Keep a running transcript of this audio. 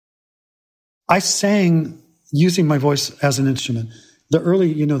I sang using my voice as an instrument. The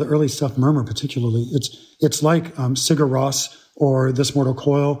early stuff, Murmur particularly, it's like Sigur Rós or This Mortal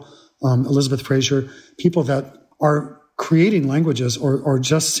Coil, Elizabeth Fraser, people that are creating languages or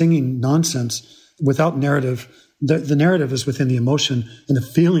just singing nonsense without narrative. The narrative is within the emotion and the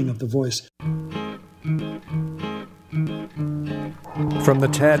feeling of the voice. From the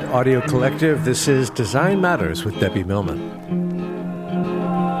TED Audio Collective, this is Design Matters with Debbie Millman.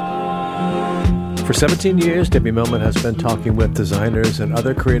 For 17 years, Debbie Millman has been talking with designers and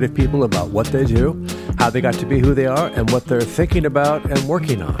other creative people about what they do, how they got to be who they are, and what they're thinking about and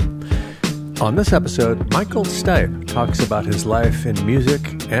working on. On this episode, Michael Stipe talks about his life in music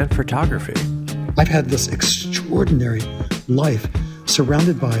and photography. I've had this extraordinary life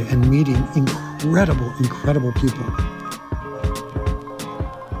surrounded by and meeting incredible people.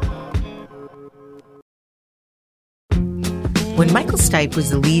 When Michael Stipe was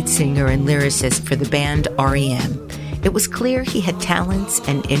the lead singer and lyricist for the band R.E.M., it was clear he had talents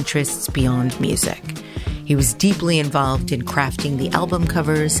and interests beyond music. He was deeply involved in crafting the album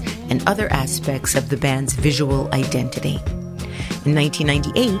covers and other aspects of the band's visual identity. In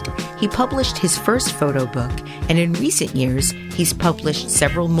 1998, he published his first photo book, and in recent years, he's published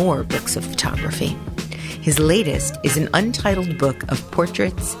several more books of photography. His latest is an untitled book of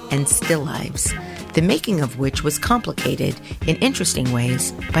portraits and still lives, the making of which was complicated in interesting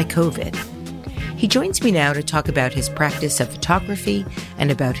ways by COVID. He joins me now to talk about his practice of photography and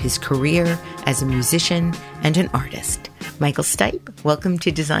about his career as a musician and an artist. Michael Stipe, welcome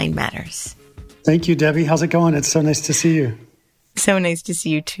to Design Matters. Thank you, Debbie. How's it going? It's so nice to see you. So nice to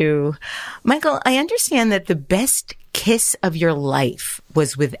see you too. Michael, I understand that the best kiss of your life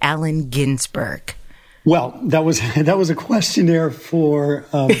was with Allen Ginsberg. Well, that was a questionnaire for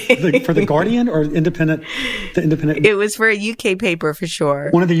the Guardian or Independent. The Independent. It was for a UK paper for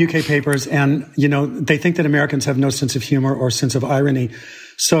sure. One of the UK papers, and they think that Americans have no sense of humor or sense of irony.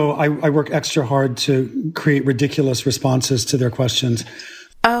 So I work extra hard to create ridiculous responses to their questions.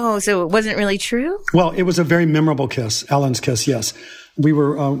 Oh, so it wasn't really true? Well, it was a very memorable kiss, Allen's kiss. Yes, we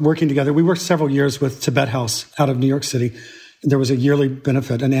were working together. We worked several years with Tibet House out of New York City. There was a yearly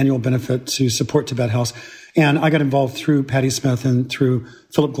benefit, an annual benefit to support Tibet House. And I got involved through Patti Smith and through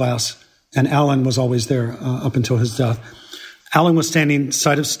Philip Glass. And Allen was always there up until his death. Allen was standing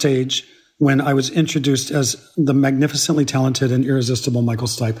side of stage when I was introduced as the magnificently talented and irresistible Michael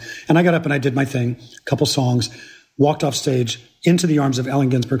Stipe. And I got up and I did my thing, a couple songs, walked off stage into the arms of Allen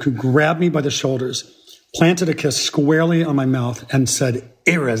Ginsberg, who grabbed me by the shoulders, planted a kiss squarely on my mouth, and said,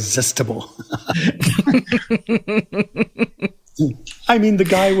 "Irresistible." I mean, the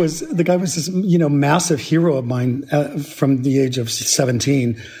guy was this, massive hero of mine from the age of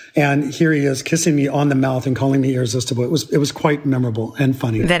 17. And here he is kissing me on the mouth and calling me irresistible. It was quite memorable and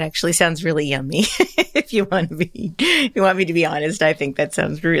funny. That actually sounds really yummy. If you want me to be honest, I think that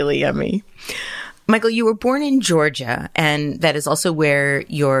sounds really yummy. Michael, you were born in Georgia, and that is also where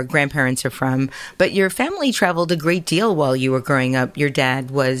your grandparents are from. But your family traveled a great deal while you were growing up. Your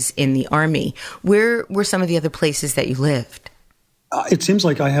dad was in the Army. Where were some of the other places that you lived? It seems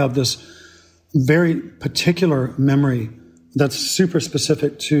like I have this very particular memory that's super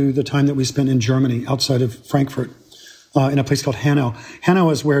specific to the time that we spent in Germany outside of Frankfurt, in a place called Hanau. Hanau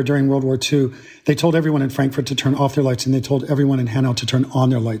is where during World War II, they told everyone in Frankfurt to turn off their lights, and they told everyone in Hanau to turn on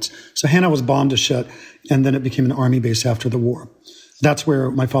their lights. So Hanau was bombed to shit, and then it became an army base after the war. That's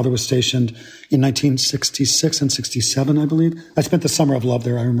where my father was stationed in 1966 and 67, I believe. I spent the summer of love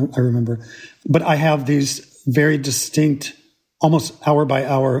there, I remember. But I have these very distinct, almost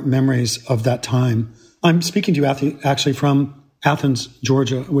hour-by-hour memories of that time. I'm speaking to you actually from Athens,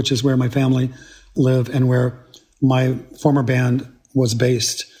 Georgia, which is where my family live and where my former band was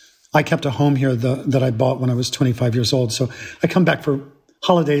based. I kept a home here that I bought when I was 25 years old. So I come back for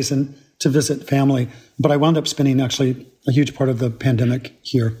holidays and to visit family. But I wound up spending actually a huge part of the pandemic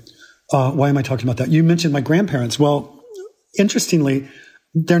here. Why am I talking about that? You mentioned my grandparents. Well, interestingly,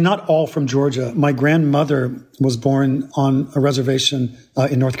 they're not all from Georgia. My grandmother was born on a reservation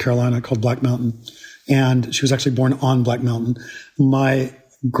in North Carolina called Black Mountain. And she was actually born on Black Mountain. My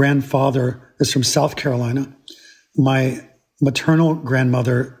grandfather is from South Carolina. My maternal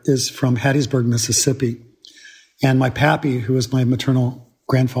grandmother is from Hattiesburg, Mississippi. And my pappy, who is my maternal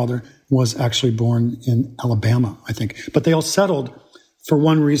grandfather, was actually born in Alabama, I think. But they all settled for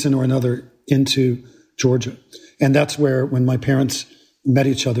one reason or another into Georgia. And that's where, when my parents met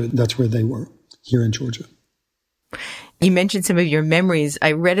each other, that's where they were, here in Georgia. You mentioned some of your memories.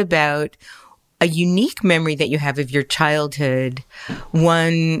 I read about a unique memory that you have of your childhood,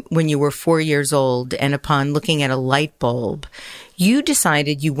 one when you were 4 years old, and upon looking at a light bulb, you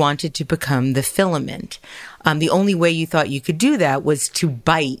decided you wanted to become the filament. The only way you thought you could do that was to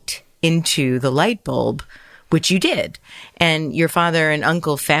bite into the light bulb, which you did. And your father and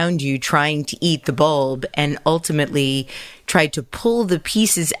uncle found you trying to eat the bulb and ultimately tried to pull the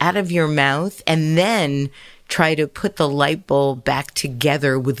pieces out of your mouth and then try to put the light bulb back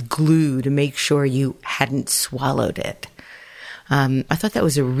together with glue to make sure you hadn't swallowed it. I thought that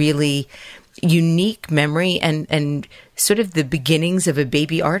was a really unique memory and sort of the beginnings of a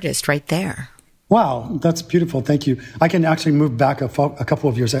baby artist right there. Wow, that's beautiful. Thank you. I can actually move back a couple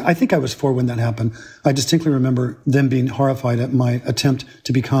of years. I think I was 4 when that happened. I distinctly remember them being horrified at my attempt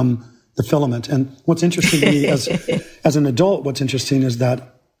to become the filament. And what's interesting to me as an adult, what's interesting is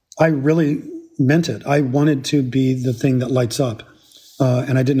that I really meant it. I wanted to be the thing that lights up.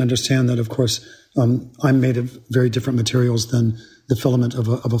 And I didn't understand that, of course, I'm made of very different materials than the filament of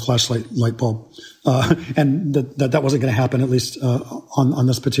a flashlight light bulb. And that wasn't going to happen, at least on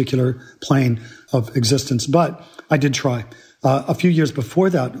this particular plane of existence. But I did try. A few years before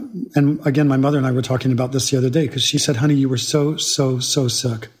that, and again, my mother and I were talking about this the other day, because she said, honey, you were so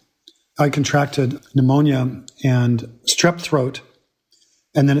sick. I contracted pneumonia and strep throat,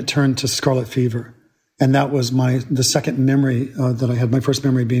 and then it turned to scarlet fever. And that was the second memory that I had, my first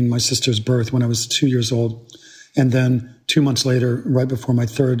memory being my sister's birth when I was 2 years old. And then 2 months later, right before my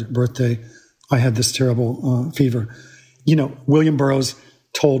third birthday, I had this terrible fever. You know, William Burroughs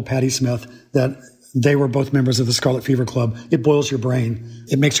told Patti Smith that they were both members of the Scarlet Fever Club. It boils your brain.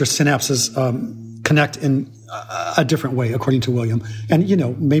 It makes your synapses connect in a different way, according to William. And, you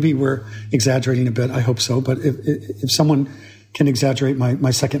know, maybe we're exaggerating a bit. I hope so. But if someone can exaggerate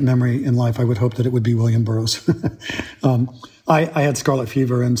my second memory in life, I would hope that it would be William Burroughs. I had scarlet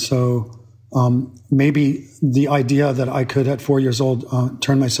fever, and so maybe the idea that I could, at 4 years old,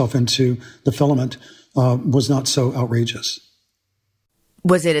 turn myself into the filament was not so outrageous.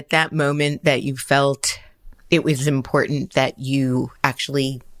 Was it at that moment that you felt it was important that you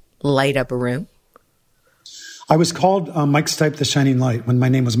actually light up a room? I was called Mike Stipe the Shining Light when my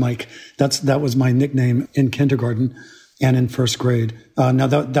name was Mike. That was my nickname in kindergarten and in first grade. Now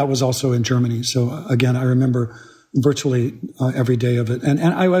that was also in Germany. So again, I remember virtually every day of it. And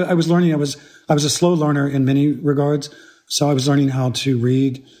I was learning. I was a slow learner in many regards. So I was learning how to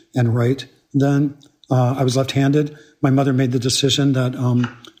read and write then. I was left-handed. My mother made the decision that,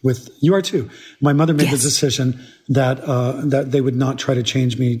 you are too. My mother made the decision that they would not try to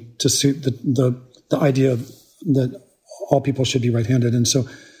change me to suit the idea that all people should be right-handed. And so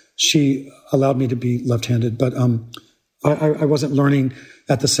she allowed me to be left-handed. But I wasn't learning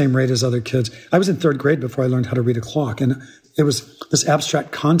at the same rate as other kids. I was in third grade before I learned how to read a clock. And it was this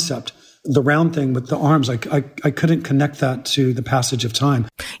abstract concept, the round thing with the arms. I couldn't connect that to the passage of time.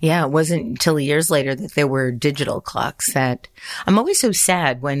 Yeah, it wasn't until years later that there were digital clocks. That I'm always so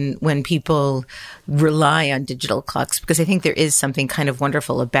sad when people rely on digital clocks, because I think there is something kind of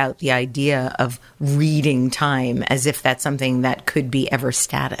wonderful about the idea of reading time as if that's something that could be ever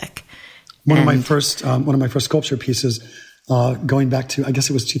static. One of my first sculpture pieces, going back to, I guess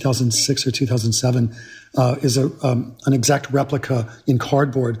it was 2006 or 2007, is an exact replica in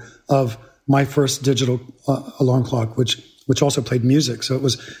cardboard of my first digital alarm clock, which also played music. So it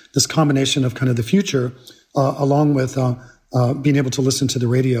was this combination of kind of the future, along with being able to listen to the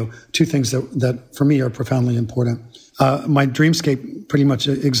radio. Two things that for me are profoundly important. My dreamscape pretty much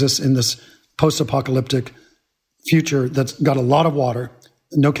exists in this post-apocalyptic future that's got a lot of water.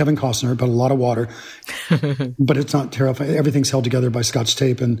 No Kevin Costner, but a lot of water. But it's not terrifying. Everything's held together by Scotch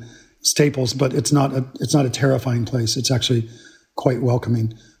tape and staples, but it's not a terrifying place. It's actually quite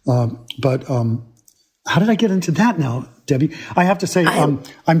welcoming. But how did I get into that now, Debbie? I have to say,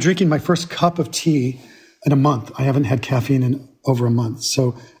 I'm drinking my first cup of tea in a month. I haven't had caffeine in over a month.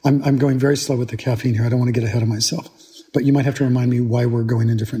 So I'm going very slow with the caffeine here. I don't want to get ahead of myself. But you might have to remind me why we're going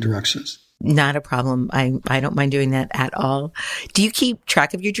in different directions. Not a problem. I don't mind doing that at all. Do you keep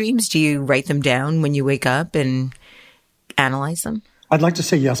track of your dreams? Do you write them down when you wake up and analyze them? I'd like to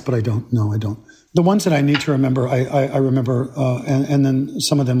say yes, but I don't. No, I don't. The ones that I need to remember, I remember, and then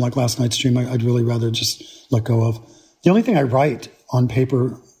some of them, like last night's dream, I'd really rather just let go of. The only thing I write on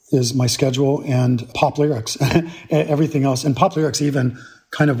paper is my schedule and pop lyrics. Everything else, and pop lyrics even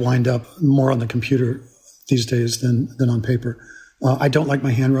kind of wind up more on the computer these days than on paper. I don't like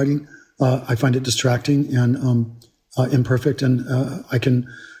my handwriting. I find it distracting and imperfect, and I can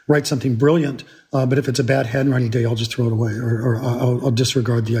write something brilliant, but if it's a bad handwriting day, I'll just throw it away, or I'll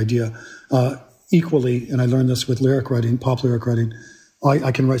disregard the idea. Equally, and I learned this with lyric writing, pop lyric writing,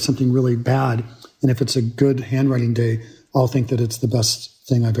 I can write something really bad, and if it's a good handwriting day, I'll think that it's the best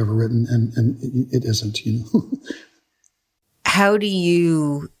thing I've ever written, and it isn't, How do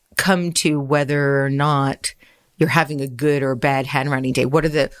you come to whether or not you're having a good or bad handwriting day? What are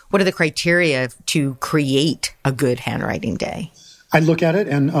the criteria to create a good handwriting day? I look at it,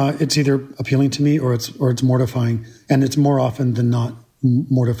 and it's either appealing to me or it's mortifying, and it's more often than not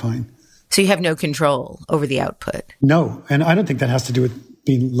mortifying. So you have no control over the output? No, and I don't think that has to do with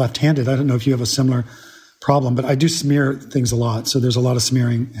being left-handed. I don't know if you have a similar problem, but I do smear things a lot, so there's a lot of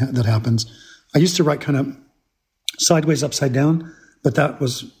smearing that happens. I used to write kind of sideways, upside down, but that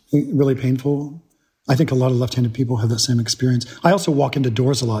was really painful. I think a lot of left-handed people have that same experience. I also walk into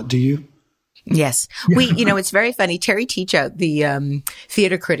doors a lot. Do you? Yes. It's very funny. Terry Teachout, the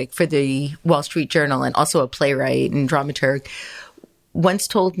theater critic for the Wall Street Journal and also a playwright and dramaturg, once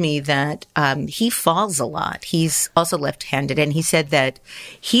told me that he falls a lot. He's also left-handed, and he said that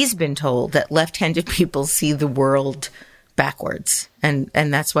he's been told that left-handed people see the world backwards, and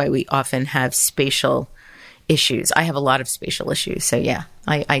that's why we often have spatial issues. I have a lot of spatial issues, so yeah,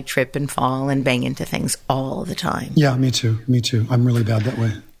 I trip and fall and bang into things all the time. Yeah, me too. I'm really bad that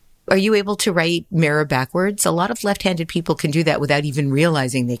way. Are you able to write mirror backwards? A lot of left-handed people can do that without even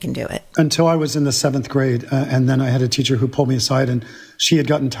realizing they can do it. Until I was in the 7th grade, and then I had a teacher who pulled me aside, and she had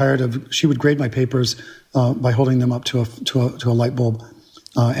gotten tired she would grade my papers by holding them up to a light bulb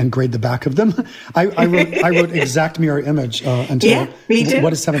and grade the back of them. I wrote exact mirror image until me too.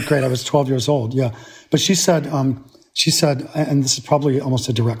 What is 7th grade? I was 12 years old. Yeah, but she said, and this is probably almost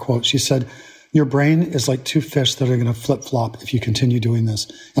a direct quote. She said, "Your brain is like two fish that are going to flip-flop if you continue doing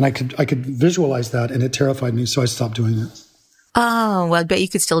this." And I could visualize that, and it terrified me, so I stopped doing it. Oh, well, I bet you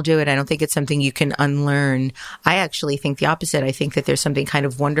could still do it. I don't think it's something you can unlearn. I actually think the opposite. I think that there's something kind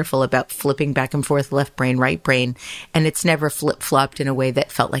of wonderful about flipping back and forth, left brain, right brain, and it's never flip-flopped in a way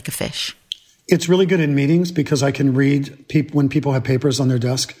that felt like a fish. It's really good in meetings because I can read when people have papers on their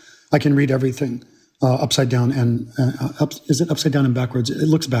desk. I can read everything. Upside down and is it upside down and backwards? It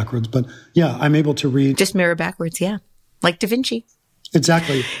looks backwards, but yeah, I'm able to read. Just mirror backwards, yeah. Like Da Vinci.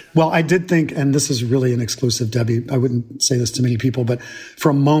 Exactly. Well, I did think, and this is really an exclusive, Debbie, I wouldn't say this to many people, but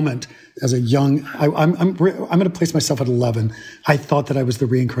for a moment, as a young, I'm going to place myself at 11. I thought that I was the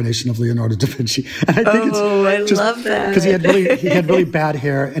reincarnation of Leonardo da Vinci. And I think I love that. Because he had really bad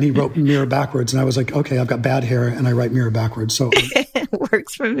hair, and he wrote mirror backwards, and I was like, okay, I've got bad hair, and I write mirror backwards. So it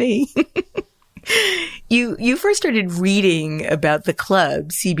works for me. You first started reading about the club,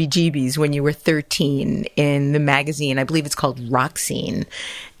 CBGBs, when you were 13 in the magazine. I believe it's called Rock Scene.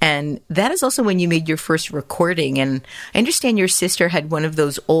 And that is also when you made your first recording. And I understand your sister had one of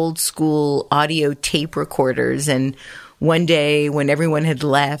those old school audio tape recorders. And one day when everyone had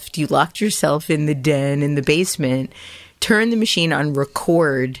left, you locked yourself in the den in the basement, turned the machine on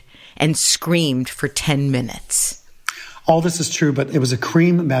record, and screamed for 10 minutes. All this is true, but it was a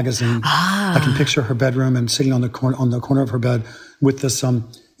R.E.M. magazine. I can picture her bedroom and sitting on the corner of her bed with this.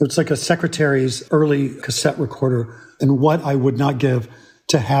 It's like a secretary's early cassette recorder, and what I would not give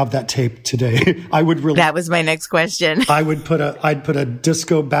to have that tape today. I would really. That was my next question. I'd put a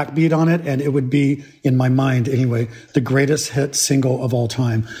disco backbeat on it, and it would be, in my mind anyway, the greatest hit single of all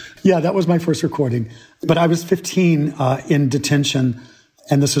time. Yeah, that was my first recording. But I was 15 in detention.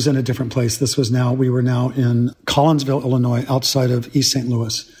 And this was in a different place. We were now in Collinsville, Illinois, outside of East St.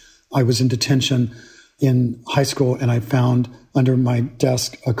 Louis. I was in detention in high school, and I found under my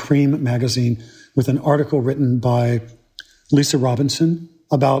desk a R.E.M. magazine with an article written by Lisa Robinson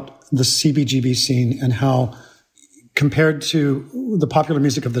about the CBGB scene and how, compared to the popular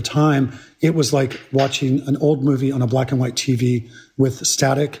music of the time, it was like watching an old movie on a black and white TV with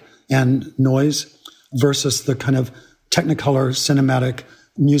static and noise versus the kind of Technicolor cinematic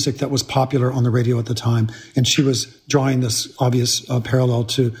music that was popular on the radio at the time. And she was drawing this obvious parallel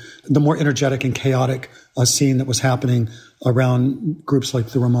to the more energetic and chaotic scene that was happening around groups like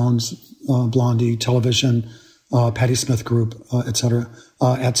the Ramones, Blondie, Television, Patti Smith Group, et cetera,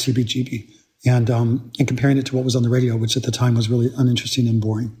 at CBGB. And comparing it to what was on the radio, which at the time was really uninteresting and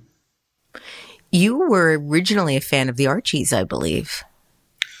boring. You were originally a fan of the Archies, I believe.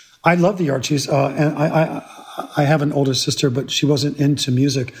 I love the Archies, and I have an older sister, but she wasn't into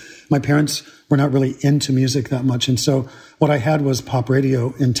music. My parents were not really into music that much, and so what I had was pop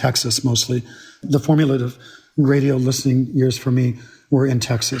radio in Texas mostly. The formative radio listening years for me were in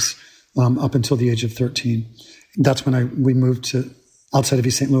Texas up until the age of 13. That's when we moved to outside of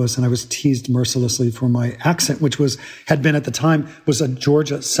East St. Louis, and I was teased mercilessly for my accent, which had been at the time was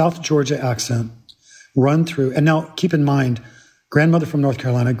a South Georgia accent run through. And now keep in mind, grandmother from North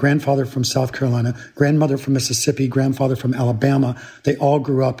Carolina, grandfather from South Carolina, grandmother from Mississippi, grandfather from Alabama. They all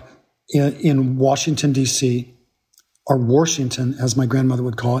grew up in Washington, D.C., or Washington, as my grandmother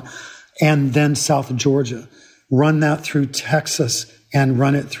would call it, and then South Georgia. Run that through Texas and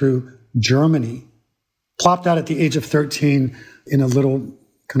run it through Germany. Plopped out at the age of 13 in a little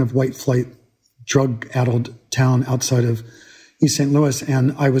kind of white flight, drug-addled town outside of East St. Louis,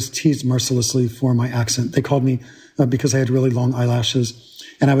 and I was teased mercilessly for my accent. They called me, because I had really long eyelashes,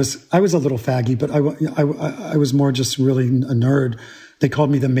 and I was a little faggy, but I was more just really a nerd. They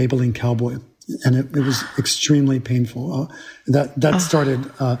called me the Maybelline Cowboy, and it was extremely painful. That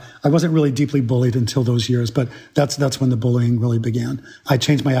started. I wasn't really deeply bullied until those years, but that's when the bullying really began. I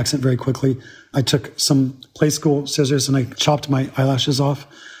changed my accent very quickly. I took some play school scissors and I chopped my eyelashes off.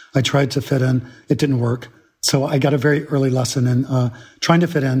 I tried to fit in. It didn't work. So I got a very early lesson in trying to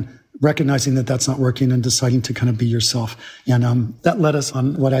fit in, recognizing that that's not working, and deciding to kind of be yourself. And that led us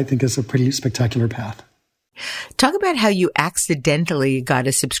on what I think is a pretty spectacular path. Talk about how you accidentally got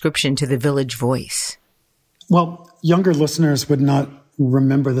a subscription to the Village Voice. Well, younger listeners would not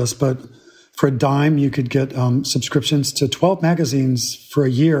remember this, but for a dime, you could get subscriptions to 12 magazines for a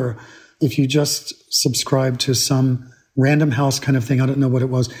year if you just subscribed to some Random House kind of thing. I don't know what it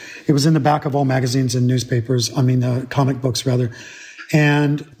was. It was in the back of all magazines and newspapers. Comic books rather.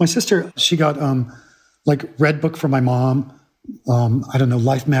 And my sister, she got Red Book for my mom.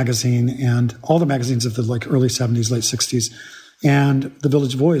 Life magazine and all the magazines of the early 70s, late 60s. And the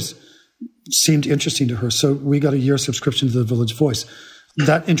Village Voice seemed interesting to her. So we got a year subscription to the Village Voice.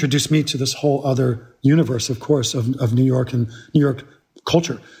 That introduced me to this whole other universe, of course, of New York and New York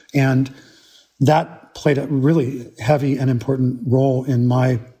culture. And that played a really heavy and important role in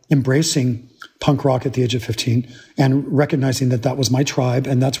my embracing punk rock at the age of 15 and recognizing that that was my tribe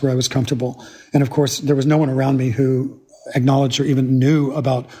and that's where I was comfortable. And of course, there was no one around me who acknowledged or even knew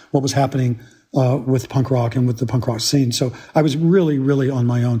about what was happening with punk rock and with the punk rock scene. So I was really, really on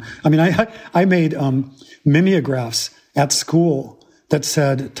my own. I made mimeographs at school that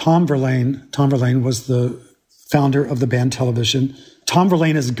said Tom Verlaine was the founder of the band Television. Tom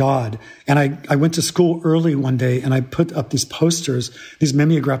Verlaine is God. And I went to school early one day and I put up these posters, these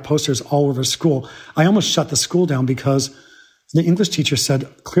mimeograph posters all over school. I almost shut the school down because the English teacher said,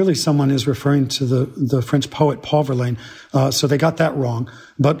 clearly someone is referring to the French poet Paul Verlaine. So they got that wrong.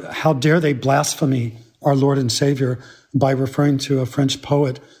 But how dare they blaspheme our Lord and Savior by referring to a French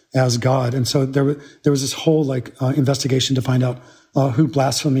poet as God? And so there was this whole investigation to find out who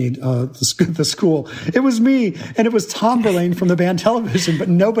blasphemed the school. It was me, and it was Tom Verlaine from the band Television, but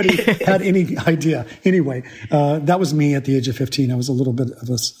nobody had any idea. Anyway, that was me at the age of 15. I was a little bit of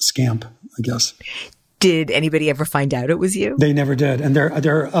a scamp, I guess. Did anybody ever find out it was you? They never did. And there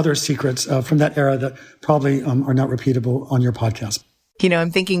are other secrets from that era that probably are not repeatable on your podcast.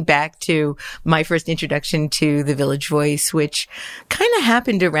 I'm thinking back to my first introduction to the Village Voice, which kind of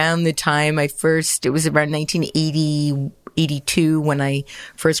happened around the time it was around 1980, 82 when I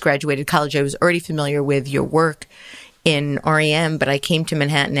first graduated college. I was already familiar with your work in R.E.M., but I came to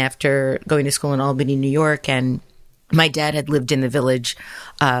Manhattan after going to school in Albany, New York, and my dad had lived in the Village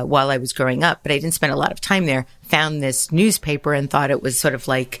while I was growing up, but I didn't spend a lot of time there. Found this newspaper and thought it was sort of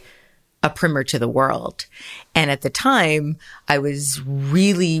like a primer to the world. And at the time, I was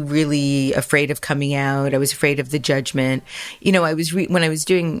really, really afraid of coming out. I was afraid of the judgment. When I was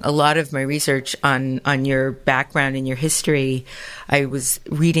doing a lot of my research on your background and your history, I was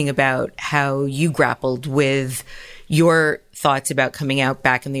reading about how you grappled with your thoughts about coming out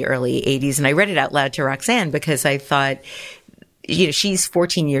back in the early 80s. And I read it out loud to Roxanne because I thought, she's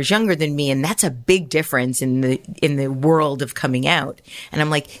 14 years younger than me, and that's a big difference in the world of coming out. And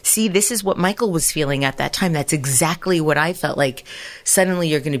I'm like, see, this is what Michael was feeling at that time. That's exactly what I felt like. Suddenly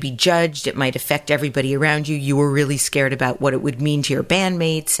you're going to be judged. It might affect everybody around you. You were really scared about what it would mean to your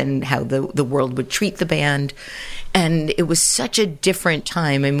bandmates and how the world would treat the band. And it was such a different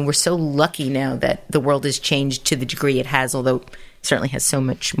time. We're so lucky now that the world has changed to the degree it has, although it certainly has so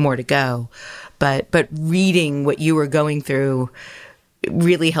much more to go. But reading what you were going through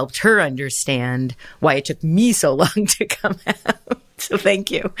really helped her understand why it took me so long to come out. So thank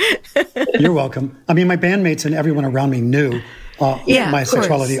you. You're welcome. My bandmates and everyone around me knew my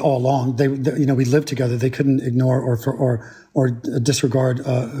sexuality all along. They we lived together. They couldn't ignore or disregard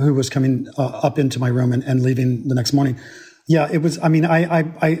who was coming up into my room and leaving the next morning. Yeah, it was.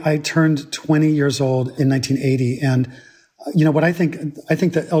 I turned 20 years old in 1980, and what I think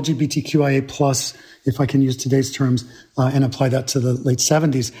that LGBTQIA plus, if I can use today's terms and apply that to the late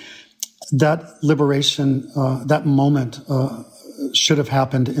 70s, that liberation, that moment should have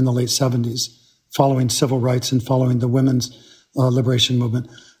happened in the late 70s, following civil rights and following the women's liberation movement.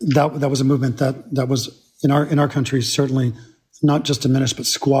 That was a movement that was in our country certainly not just diminished, but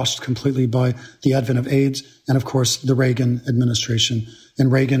squashed completely by the advent of AIDS and, of course, the Reagan administration.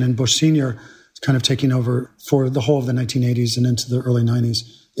 And Reagan and Bush Sr. kind of taking over for the whole of the 1980s and into the early 90s.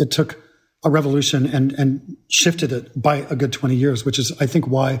 It took a revolution and shifted it by a good 20 years, which is, I think,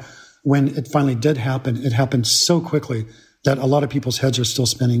 why when it finally did happen, it happened so quickly that a lot of people's heads are still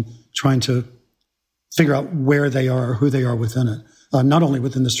spinning, trying to figure out where they are or who they are within it. Not only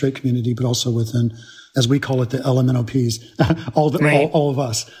within the straight community, but also within, as we call it, the LMNOPs, all of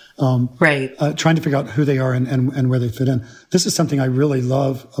us. Trying to figure out who they are and where they fit in. This is something I really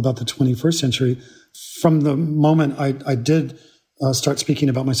love about the 21st century. From the moment I did start speaking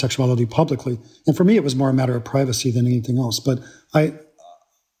about my sexuality publicly, and for me, it was more a matter of privacy than anything else. But I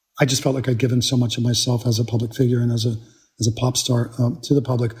just felt like I'd given so much of myself as a public figure and as a pop star to the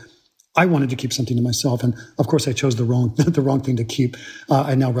public. I wanted to keep something to myself, and of course, I chose the wrong thing to keep.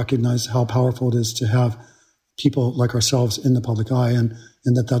 I now recognize how powerful it is to have people like ourselves in the public eye, and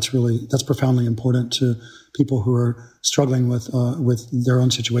that's profoundly important to people who are struggling with their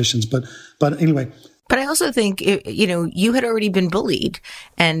own situations. But anyway. But I also think, you had already been bullied,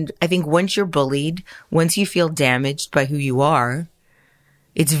 and I think once you're bullied, once you feel damaged by who you are,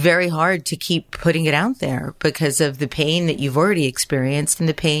 it's very hard to keep putting it out there because of the pain that you've already experienced and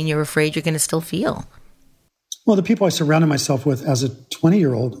the pain you're afraid you're going to still feel. Well, the people I surrounded myself with as a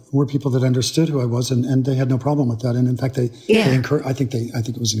 20-year-old were people that understood who I was, and they had no problem with that. And in fact, I think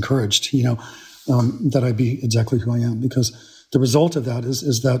it was encouraged, that I be exactly who I am, because the result of that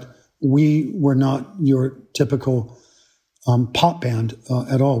is that we were not your typical pop band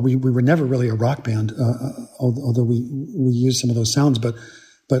at all. We were never really a rock band, although we used some of those sounds, but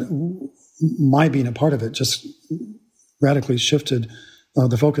my being a part of it just radically shifted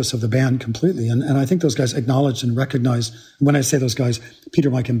the focus of the band completely. And I think those guys acknowledged and recognized, when I say those guys, Peter,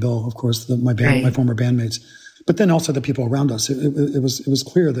 Mike, and Bill, of course, my former bandmates, but then also the people around us. It was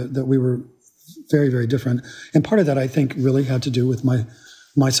clear that we were very, very different. And part of that, I think, really had to do with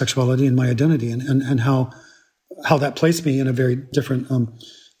my sexuality and my identity and how that placed me in a very different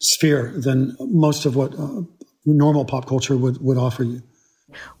sphere than most of what normal pop culture would offer you.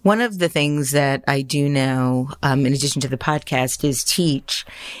 One of the things that I do now, in addition to the podcast, is teach.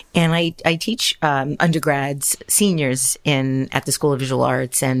 And I teach undergrads, seniors at the School of Visual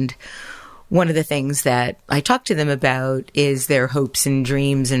Arts. And one of the things that I talk to them about is their hopes and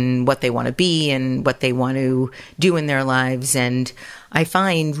dreams and what they want to be and what they want to do in their lives. And I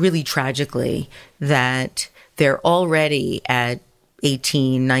find really tragically that they're already at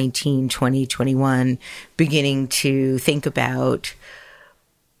 18, 19, 20, 21, beginning to think about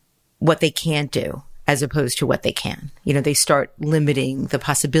what they can't do as opposed to what they can. They start limiting the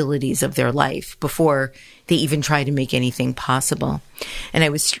possibilities of their life before they even try to make anything possible. And I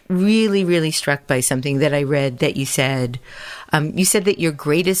was really, really struck by something that I read that you said. You said that your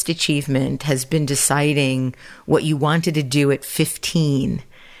greatest achievement has been deciding what you wanted to do at 15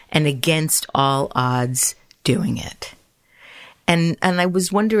 and against all odds doing it. And I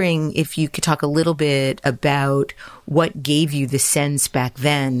was wondering if you could talk a little bit about what gave you the sense back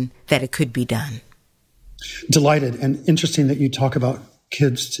then that it could be done. Delighted. And interesting that you talk about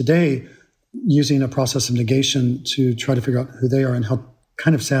kids today using a process of negation to try to figure out who they are and how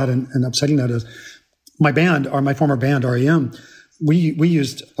kind of sad and upsetting that is. My former band, R.E.M., we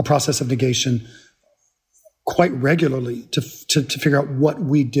used a process of negation quite regularly to figure out what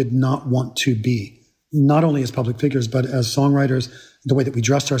we did not want to be. Not only as public figures, but as songwriters, the way that we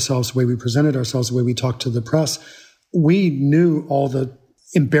dressed ourselves, the way we presented ourselves, the way we talked to the press. We knew all the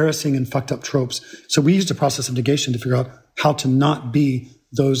embarrassing and fucked up tropes. So we used a process of negation to figure out how to not be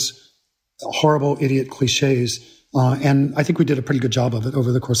those horrible idiot cliches. And I think we did a pretty good job of it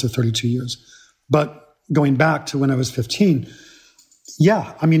over the course of 32 years. But going back to when I was 15,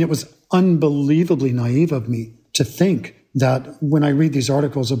 it was unbelievably naive of me to think that when I read these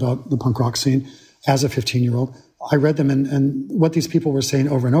articles about the punk rock scene, as a 15-year-old, I read them, and what these people were saying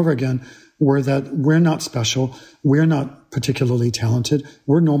over and over again were that we're not special, we're not particularly talented,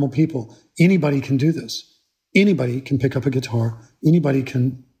 we're normal people. Anybody can do this. Anybody can pick up a guitar. Anybody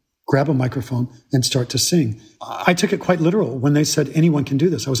can grab a microphone and start to sing. I took it quite literal when they said anyone can do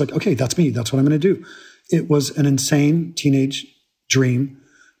this. I was like, okay, that's me. That's what I'm going to do. It was an insane teenage dream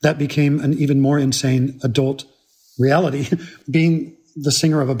that became an even more insane adult reality. Being the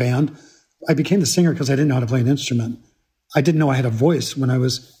singer of a band, I became the singer because I didn't know how to play an instrument. I didn't know I had a voice when I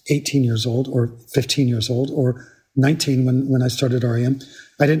was 18 years old or 15 years old or 19 when I started R.E.M.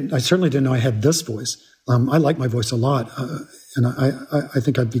 I certainly didn't know I had this voice. I like my voice a lot. And I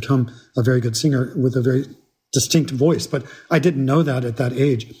think I've become a very good singer with a very distinct voice, but I didn't know that at that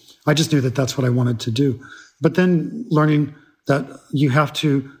age. I just knew that that's what I wanted to do. But then learning that you have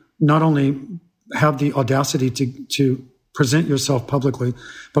to not only have the audacity to present yourself publicly,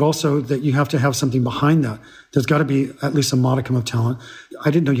 but also that you have to have something behind that. There's got to be at least a modicum of talent.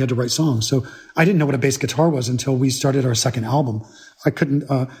 I didn't know you had to write songs. So I didn't know what a bass guitar was until we started our second album. I couldn't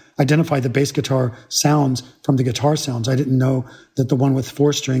identify the bass guitar sounds from the guitar sounds. I didn't know that the one with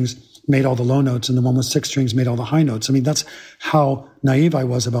 4 strings made all the low notes and the one with 6 strings made all the high notes. I mean, that's how naive I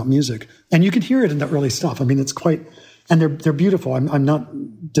was about music. And you can hear it in the early stuff. I mean, it's quite, and they're beautiful. I'm not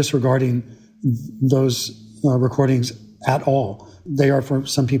disregarding those recordings at all. They are, for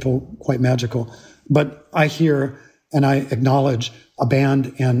some people, quite magical. But I hear and I acknowledge a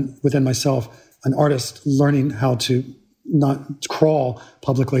band and within myself, an artist learning how to not crawl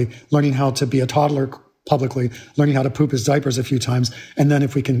publicly, learning how to be a toddler publicly, learning how to poop his diapers a few times. And then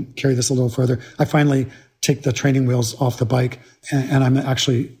if we can carry this a little further, I finally take the training wheels off the bike and I'm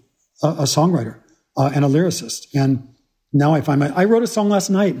actually a songwriter and a lyricist. And now I find I wrote a song last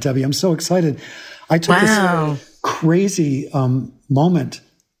night, Debbie. I'm so excited. I took this crazy moment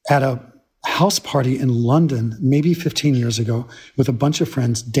at a house party in London, maybe 15 years ago, with a bunch of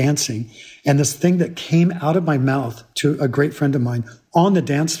friends dancing. And this thing that came out of my mouth to a great friend of mine on the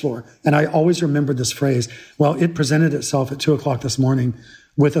dance floor. And I always remembered this phrase. Well, it presented itself at 2:00 this morning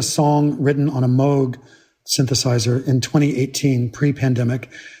with a song written on a Moog synthesizer in 2018, pre-pandemic,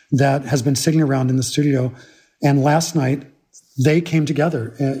 that has been sitting around in the studio. And last night, they came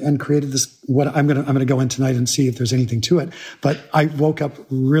together and created this, what I'm going to go in tonight and see if there's anything to it. But I woke up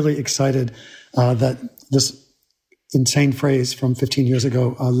really excited that this insane phrase from 15 years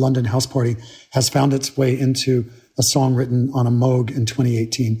ago, a London house party, has found its way into a song written on a Moog in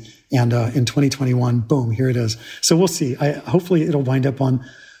 2018. And in 2021, boom, here it is. So we'll see. Hopefully it'll wind up on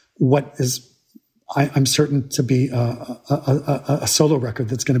what is, I'm certain to be a solo record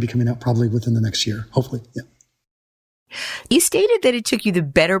that's going to be coming out probably within the next year. Hopefully, yeah. You stated that it took you the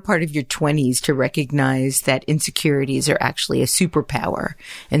better part of your 20s to recognize that insecurities are actually a superpower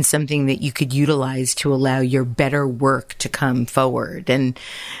and something that you could utilize to allow your better work to come forward. And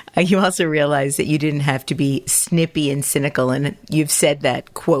you also realized that you didn't have to be snippy and cynical. And you've said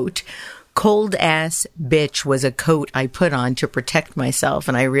that, quote, "Cold ass bitch was a coat I put on to protect myself,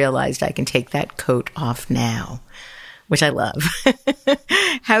 and I realized I can take that coat off now," which I love.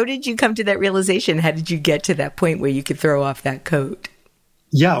 How did you come to that realization? How did you get to that point where you could throw off that coat?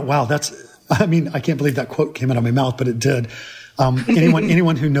 Yeah, wow. I can't believe that quote came out of my mouth, but it did.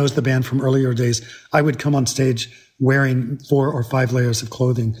 Anyone who knows the band from earlier days, I would come on stage wearing 4 or 5 layers of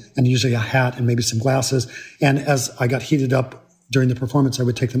clothing and usually a hat and maybe some glasses. And as I got heated up during the performance, I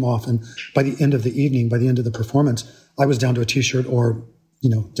would take them off. And by the end of the evening, by the end of the performance, I was down to a t-shirt or,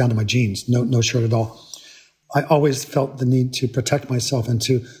 down to my jeans, no shirt at all. I always felt the need to protect myself and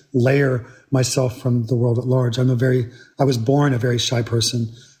to layer myself from the world at large. I was born a very shy person.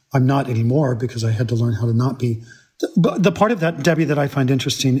 I'm not anymore because I had to learn how to not be. But the part of that, Debbie, that I find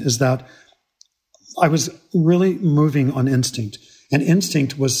interesting is that I was really moving on instinct. And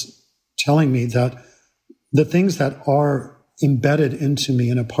instinct was telling me that the things that are embedded into me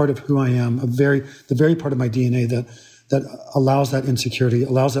and a part of who I am, the very part of my DNA that allows that insecurity,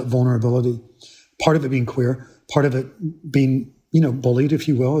 allows that vulnerability, part of it being queer, part of it being, bullied, if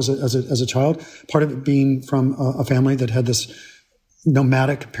you will, as a child, part of it being from a family that had this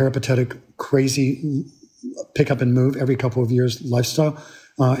nomadic, peripatetic, crazy pick up and move every couple of years lifestyle,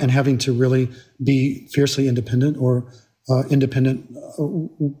 and having to really be fiercely independent or independent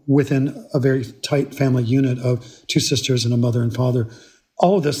within a very tight family unit of 2 sisters and a mother and father.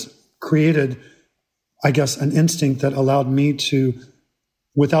 All of this created, I guess, an instinct that allowed me to,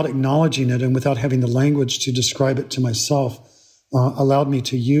 without acknowledging it and without having the language to describe it to myself, allowed me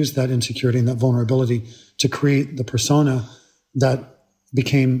to use that insecurity and that vulnerability to create the persona that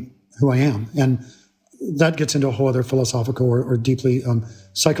became who I am. And that gets into a whole other philosophical or deeply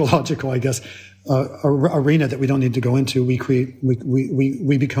psychological, I guess, arena that we don't need to go into. We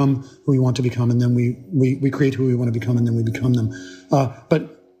become who we want to become, and then we create who we want to become, and then we become them.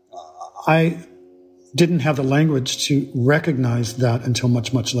 But I didn't have the language to recognize that until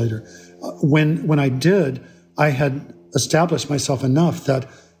much, much later. When I did, I had established myself enough that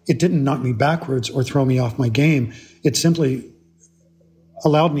it didn't knock me backwards or throw me off my game. It simply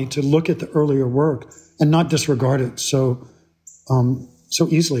allowed me to look at the earlier work and not disregard it so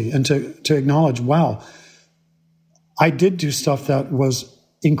easily, and to acknowledge, wow, I did do stuff that was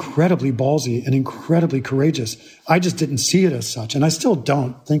incredibly ballsy and incredibly courageous. I just didn't see it as such. And I still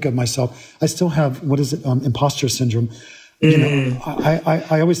don't think of myself. I still have, imposter syndrome.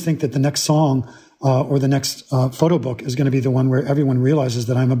 I always think that the next song or the next photo book is going to be the one where everyone realizes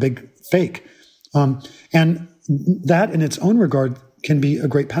that I'm a big fake. And that in its own regard can be a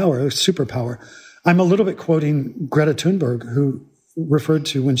great power, a superpower. I'm a little bit quoting Greta Thunberg, who referred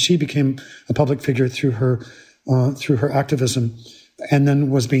to when she became a public figure through her activism, and then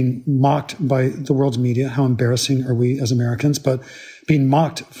was being mocked by the world's media. How embarrassing are we as Americans? But being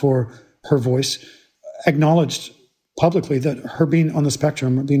mocked for her voice, acknowledged publicly that her being on the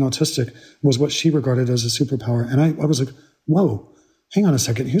spectrum, being autistic, was what she regarded as a superpower. And I was like, whoa, hang on a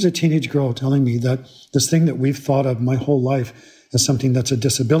second. Here's a teenage girl telling me that this thing that we've thought of my whole life as something that's a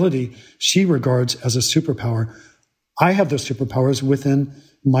disability, she regards as a superpower. I have those superpowers within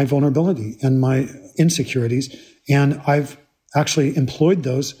my vulnerability and my insecurities, and I've actually employed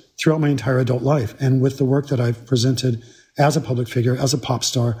those throughout my entire adult life. And with the work that I've presented as a public figure, as a pop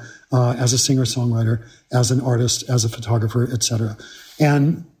star, as a singer-songwriter, as an artist, as a photographer, etc.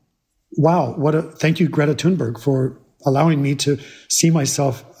 And wow, thank you, Greta Thunberg, for allowing me to see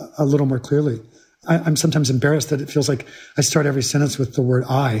myself a little more clearly. I'm sometimes embarrassed that it feels like I start every sentence with the word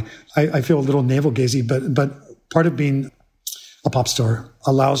I feel a little navel-gazing, but part of being a pop star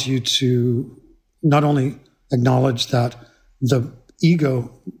allows you to not only acknowledge that the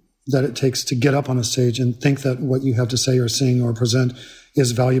ego that it takes to get up on a stage and think that what you have to say or sing or present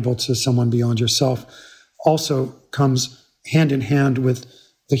is valuable to someone beyond yourself, also comes hand in hand with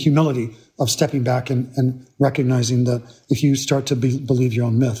the humility of stepping back and recognizing that if you start to believe your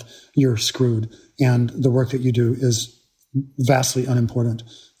own myth, you're screwed. And the work that you do is vastly unimportant.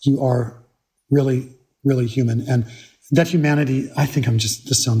 You are really, really human. And that humanity, I think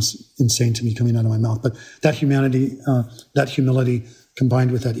this sounds insane to me coming out of my mouth, but that humanity, that humility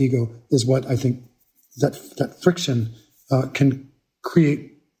combined with that ego is what I think that friction can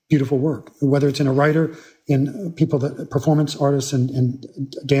create beautiful work, whether it's in a writer, in people performance artists and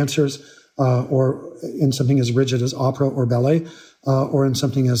dancers, or in something as rigid as opera or ballet, or in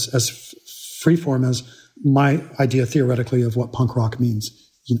something as freeform as my idea theoretically of what punk rock means.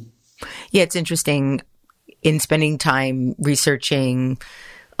 You know. Yeah, it's interesting in spending time researching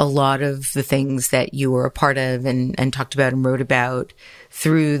a lot of the things that you were a part of and talked about and wrote about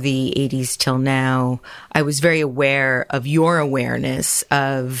through the 80s till now. I was very aware of your awareness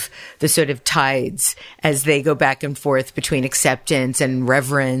of the sort of tides as they go back and forth between acceptance and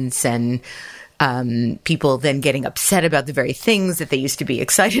reverence and people then getting upset about the very things that they used to be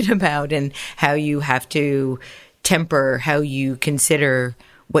excited about, and how you have to temper how you consider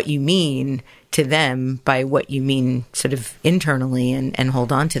what you mean to them by what you mean sort of internally, and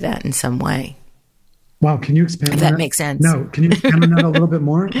hold on to that in some way. Wow. Can you expand on that? If that makes sense. No. Can you expand on that a little bit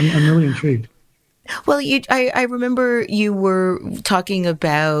more? I'm really intrigued. Well, I remember you were talking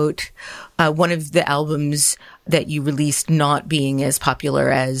about one of the albums that you released not being as popular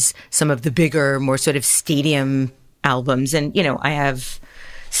as some of the bigger, more sort of stadium albums. And, you know, I have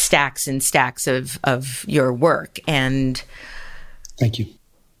stacks and stacks of your work. And thank you.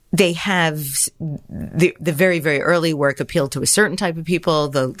 They have the very, very early work appealed to a certain type of people.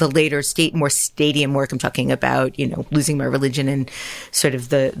 The later more stadium work, I'm talking about, you know, Losing My Religion and sort of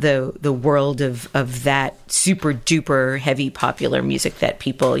the world of that super duper heavy popular music that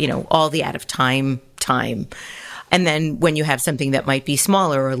people, you know, all the out of time. And then when you have something that might be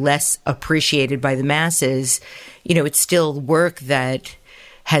smaller or less appreciated by the masses, you know, it's still work that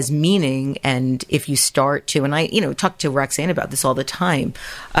has meaning. And if you start to, and I, you know, talk to Roxanne about this all the time,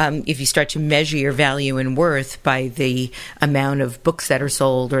 if you start to measure your value and worth by the amount of books that are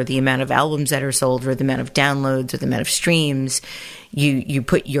sold, or the amount of albums that are sold, or the amount of downloads, or the amount of streams, you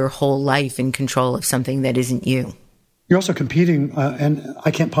put your whole life in control of something that isn't you. You're also competing, and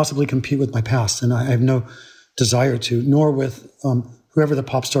I can't possibly compete with my past, and I have no desire to, nor with whoever the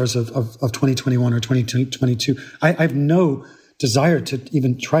pop stars of 2021 or 2022. I have no desire to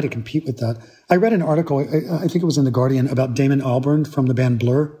even try to compete with that. I read an article, I think it was in The Guardian, about Damon Albarn from the band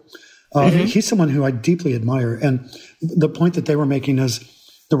Blur. He's someone who I deeply admire. And the point that they were making is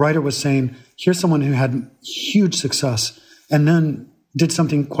the writer was saying, here's someone who had huge success and then did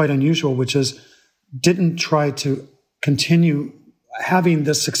something quite unusual, which is didn't try to continue having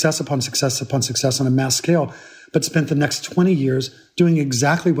this success upon success upon success on a mass scale, but spent the next 20 years doing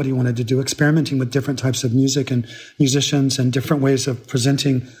exactly what he wanted to do, experimenting with different types of music and musicians and different ways of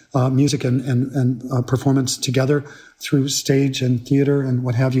presenting music and performance together through stage and theater and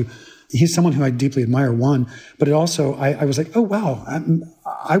what have you. He's someone who I deeply admire, one, but it also, I was like, oh, wow,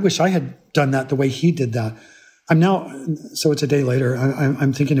 I wish I had done that the way he did that. I'm now, so it's a day later,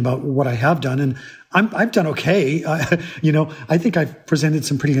 I'm thinking about what I have done, and I've done okay. I think I've presented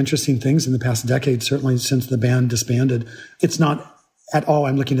some pretty interesting things in the past decade, certainly since the band disbanded. It's not at all.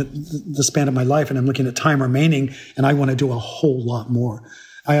 I'm looking at the span of my life, and I'm looking at time remaining, and I want to do a whole lot more.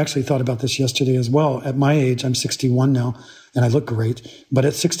 I actually thought about this yesterday as well. At my age, I'm 61 now, and I look great. But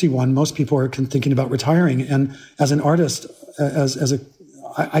at 61, most people are thinking about retiring. And as an artist,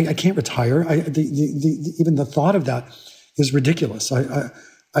 I can't retire. Even the thought of that is ridiculous.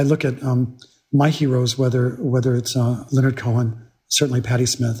 I look at my heroes, whether it's Leonard Cohen, certainly Patti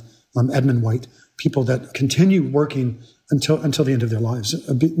Smith, Edmund White, people that continue working until the end of their lives,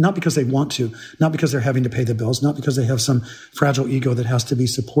 not because they want to, not because they're having to pay the bills, not because they have some fragile ego that has to be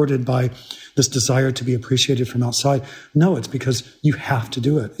supported by this desire to be appreciated from outside. No, it's because you have to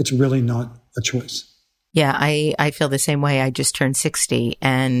do it. It's really not a choice. Yeah, I feel the same way. I just turned 60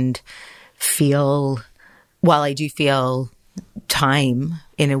 and while I do feel time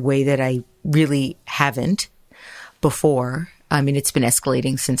in a way that I really haven't before. I mean, it's been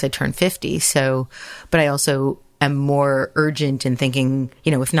escalating since I turned 50. So, but I also am more urgent in thinking,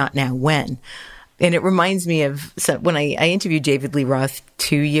 if not now, when? And it reminds me of when I interviewed David Lee Roth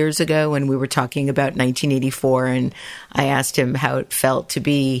 2 years ago when we were talking about 1984, and I asked him how it felt to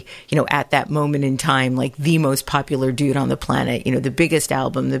be, at that moment in time, like the most popular dude on the planet, the biggest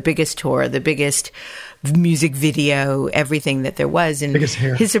album, the biggest tour, the biggest music video, everything that there was. And biggest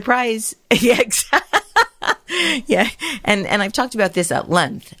hair. His surprise, yeah, exactly. Yeah. And I've talked about this at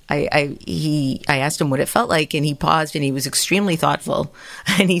length. I asked him what it felt like, and he paused and he was extremely thoughtful.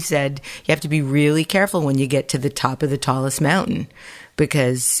 And he said, you have to be really careful when you get to the top of the tallest mountain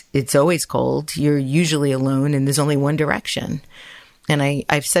because it's always cold. You're usually alone and there's only one direction. And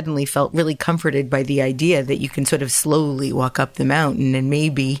I've suddenly felt really comforted by the idea that you can sort of slowly walk up the mountain and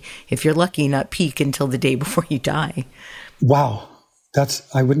maybe, if you're lucky, not peak until the day before you die. Wow.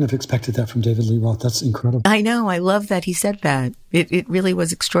 I wouldn't have expected that from David Lee Roth. That's incredible. I know. I love that he said that. It really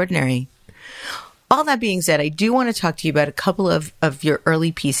was extraordinary. All that being said, I do want to talk to you about a couple of your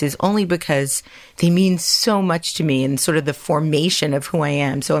early pieces, only because they mean so much to me and sort of the formation of who I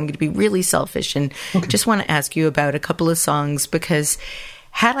am. So I'm going to be really selfish and just want to ask you about a couple of songs, because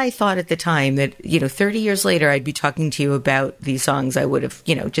had I thought at the time that, 30 years later, I'd be talking to you about these songs, I would have,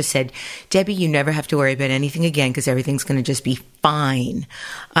 just said, Debbie, you never have to worry about anything again because everything's going to just be fine.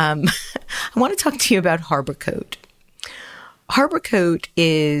 I want to talk to you about Harbor Coat. Harbor Coat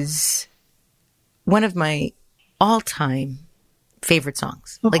is one of my all-time favorite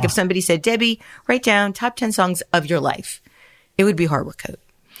songs. Uh-huh. Like if somebody said, Debbie, write down top 10 songs of your life, it would be Harbor Coat.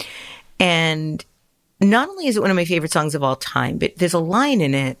 And not only is it one of my favorite songs of all time, but there's a line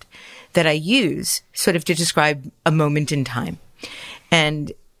in it that I use sort of to describe a moment in time.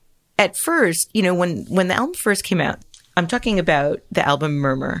 And at first, when the album first came out, I'm talking about the album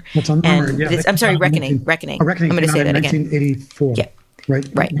Murmur. What's on Murmur? Yeah, I'm sorry, Reckoning. Reckoning. I'm going to say that again. 1984. Yeah. Right.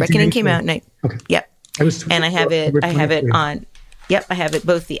 Reckoning came out. Okay. Yep. And I have it on. Yep. I have it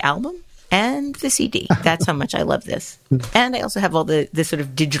both the album and the CD. That's how much I love this. And I also have all the sort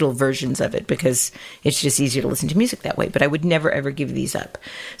of digital versions of it because it's just easier to listen to music that way. But I would never, ever give these up.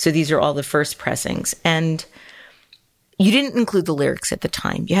 So these are all the first pressings. And you didn't include the lyrics at the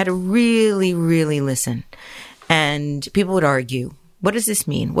time. You had to really, really listen. And people would argue, what does this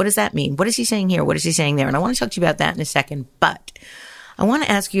mean? What does that mean? What is he saying here? What is he saying there? And I want to talk to you about that in a second. But I want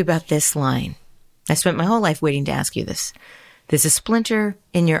to ask you about this line. I spent my whole life waiting to ask you this. There's a splinter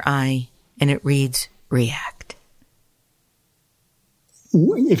in your eye, and it reads, react.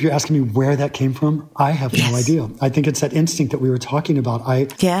 If you're asking me where that came from, I have no idea. I think it's that instinct that we were talking about. I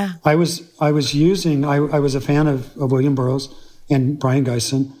was a fan of William Burroughs and Brian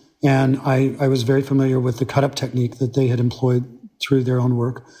Geisen, and I was very familiar with the cut-up technique that they had employed through their own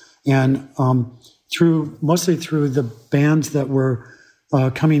work. And mostly through the bands that were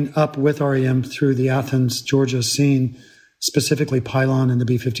coming up with R.E.M. through the Athens, Georgia scene, specifically Pylon and the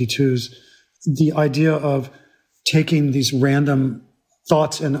B-52s, the idea of taking these random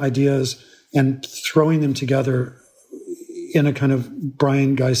thoughts and ideas and throwing them together in a kind of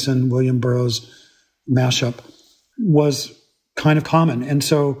Brian Geisen, William Burroughs mashup was kind of common. And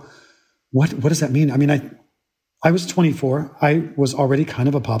so what does that mean? I mean, I was 24. I was already kind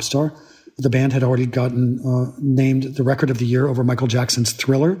of a pop star. The band had already gotten named the record of the year over Michael Jackson's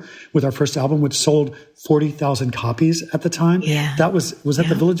Thriller with our first album, which sold 40,000 copies at the time. Yeah. Was that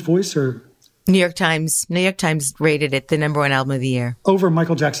the Village Voice or? New York Times rated it the number one album of the year. Over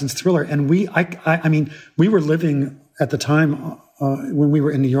Michael Jackson's Thriller. And we were living at the time when we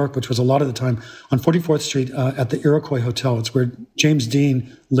were in New York, which was a lot of the time, on 44th Street at the Iroquois Hotel. It's where James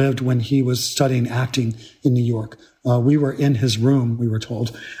Dean lived when he was studying acting in New York. We were in his room, we were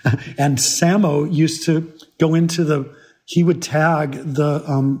told. And Samo used to go into he would tag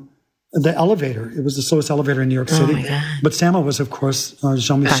the The elevator. It was the slowest elevator in New York City. Oh my God. But Samo was, of course,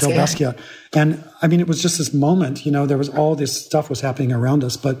 Jean-Michel Basquiat. And I mean, it was just this moment, there was all this stuff was happening around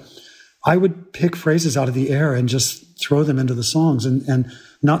us, but I would pick phrases out of the air and just throw them into the songs and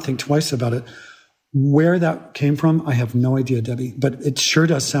not think twice about it. Where that came from, I have no idea, Debbie, but it sure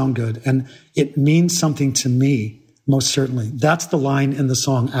does sound good. And it means something to me. Most certainly. That's the line in the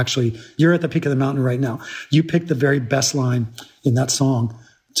song. Actually, you're at the peak of the mountain right now. You picked the very best line in that song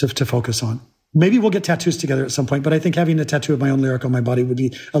to focus on. Maybe we'll get tattoos together at some point, but I think having a tattoo of my own lyric on my body would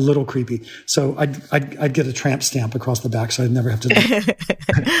be a little creepy. So I'd get a tramp stamp across the back, so I'd never have to do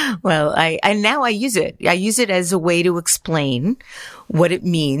it. Well, now I use it. I use it as a way to explain what it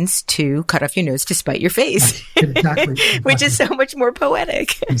means to cut off your nose to spite your face. Exactly. Which is so much more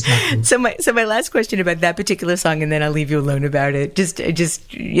poetic. Exactly. So my last question about that particular song, and then I'll leave you alone about it. Just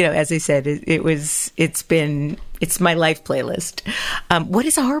as I said, it's my life playlist. What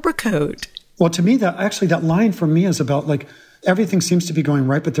is a harbor coat? Well, to me, that line for me is about like everything seems to be going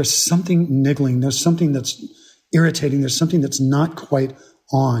right, but there's something niggling. There's something that's irritating. There's something that's not quite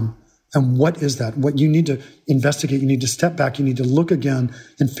on. And what is that? What you need to investigate. You need to step back. You need to look again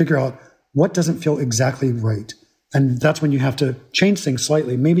and figure out what doesn't feel exactly right. And that's when you have to change things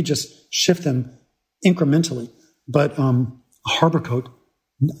slightly, maybe just shift them incrementally. But a harbor coat,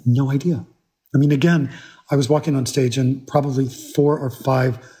 no idea. I mean, again, I was walking on stage in probably 4 or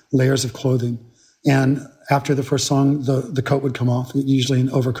 5 layers of clothing. And after the first song, the coat would come off, usually an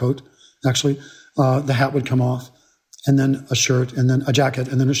overcoat, actually. The hat would come off, and then a shirt, and then a jacket,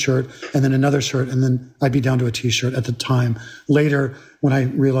 and then a shirt, and then another shirt, and then I'd be down to a T-shirt at the time. Later, when I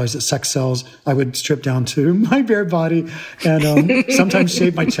realized that sex sells, I would strip down to my bare body and sometimes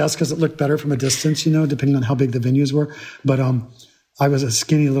shave my chest because it looked better from a distance, depending on how big the venues were. But I was a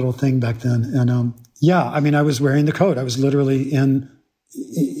skinny little thing back then. And I was wearing the coat. I was literally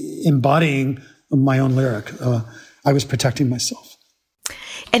embodying my own lyric. I was protecting myself.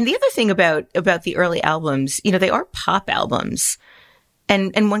 And the other thing about the early albums, they are pop albums,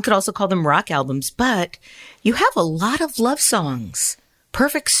 and one could also call them rock albums, but you have a lot of love songs.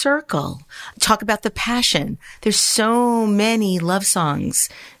 Perfect Circle. Talk about the passion. There's so many love songs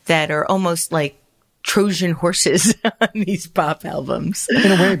that are almost like Trojan horses on these pop albums.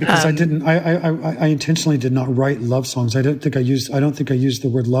 In a way, because I intentionally did not write love songs. I don't think I used the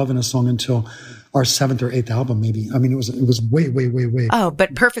word love in a song until our 7th or 8th album, maybe. I mean, it was way. Oh,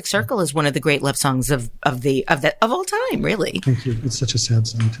 but Perfect Circle is one of the great love songs of all time, really. Thank you. It's such a sad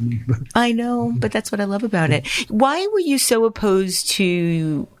song to me. But. I know, but that's what I love about it. Why were you so opposed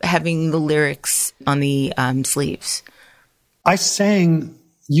to having the lyrics on the sleeves? I sang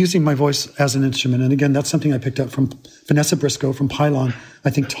using my voice as an instrument. And again, that's something I picked up from Vanessa Briscoe from Pylon, I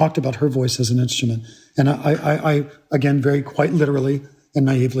think talked about her voice as an instrument. And I again, very quite literally and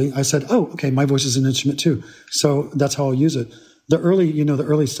naively, I said, oh, okay, my voice is an instrument too. So that's how I'll use it. The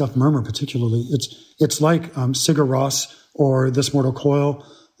early stuff, Murmur particularly, it's like Sigur Rós or This Mortal Coil,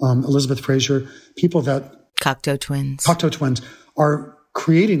 Elizabeth Fraser, people that... Cocteau Twins are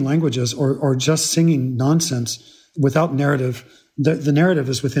creating languages or just singing nonsense without narrative. The narrative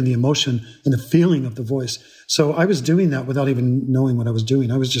is within the emotion and the feeling of the voice. So I was doing that without even knowing what I was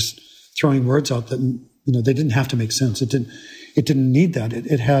doing. I was just throwing words out that, they didn't have to make sense. It didn't need that.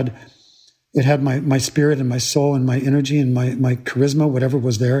 It had my spirit and my soul and my energy and my charisma, whatever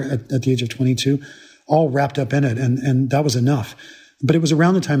was there at the age of 22, all wrapped up in it. And that was enough. But it was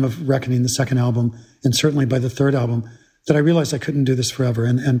around the time of Reckoning, the second album, and certainly by the third album, that I realized I couldn't do this forever.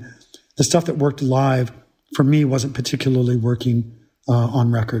 And the stuff that worked live for me wasn't particularly working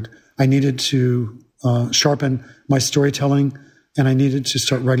on record. I needed to sharpen my storytelling, and I needed to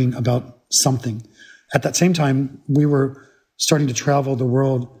start writing about something. At that same time, we were starting to travel the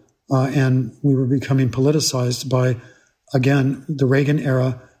world, and we were becoming politicized by, again, the Reagan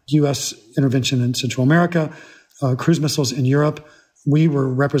era, U.S. intervention in Central America, cruise missiles in Europe. We were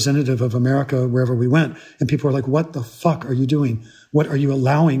representative of America wherever we went, and people were like, what the fuck are you doing? What are you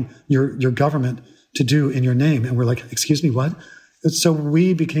allowing your government to do in your name? And we're like, excuse me, what? So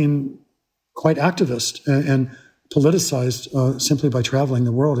we became quite activist and politicized simply by traveling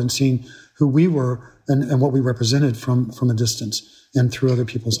the world and seeing who we were and what we represented from a distance and through other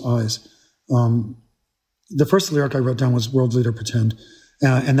people's eyes. The first lyric I wrote down was World Leader Pretend.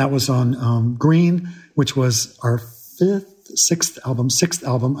 And that was on Green, which was our sixth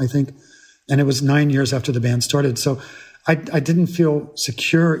album, I think. And it was 9 years after the band started. So I didn't feel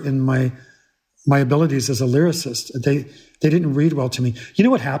secure in my abilities as a lyricist. They didn't read well to me. You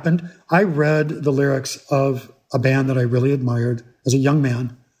know what happened? I read the lyrics of a band that I really admired as a young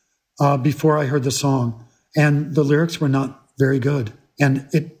man before I heard the song. And the lyrics were not very good. And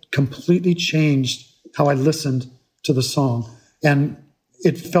it completely changed how I listened to the song. And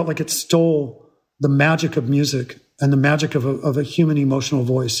it felt like it stole the magic of music and the magic of a human emotional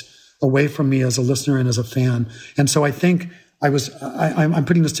voice away from me as a listener and as a fan. And so I think I'm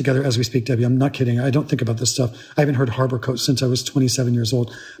putting this together as we speak, Debbie. I'm not kidding. I don't think about this stuff. I haven't heard Harbor Coast since I was 27 years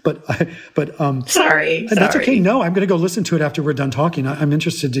old. Sorry. That's okay. No, I'm going to go listen to it after we're done talking. I'm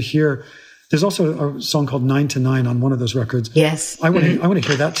interested to hear. There's also a song called 9 to 9 on one of those records. Yes. I want to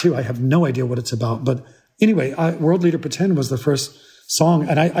hear that too. I have no idea what it's about. But anyway, World Leader Pretend was the first song.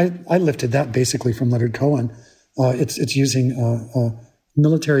 And I lifted that basically from Leonard Cohen. It's using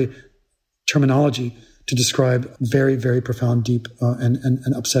military terminology to describe very, very profound, deep,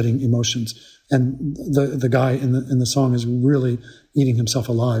 and upsetting emotions. And the guy in the song is really eating himself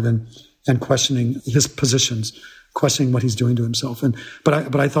alive and questioning his positions, questioning what he's doing to himself.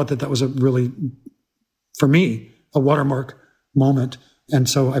 But I thought that was a really, for me, a watermark moment. And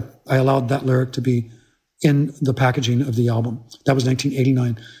so I allowed that lyric to be in the packaging of the album. That was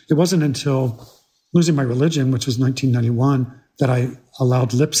 1989. It wasn't until Losing My Religion, which was 1991, that I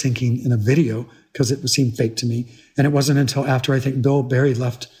allowed lip syncing in a video because it seemed fake to me. And it wasn't until after I think Bill Berry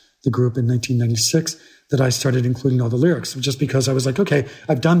left the group in 1996 that I started including all the lyrics, just because I was like, okay,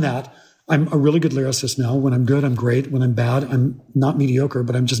 I've done that. I'm a really good lyricist now. When I'm good, I'm great. When I'm bad, I'm not mediocre,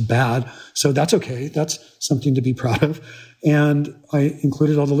 but I'm just bad. So that's okay. That's something to be proud of. And I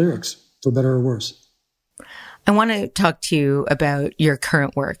included all the lyrics, for better or worse. I want to talk to you about your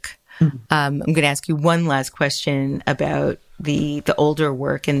current work. I'm going to ask you one last question about the older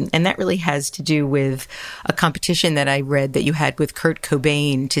work, and that really has to do with a competition that I read that you had with Kurt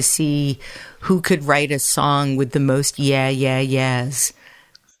Cobain to see who could write a song with the most yeahs.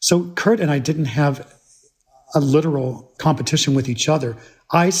 So Kurt and I didn't have a literal competition with each other.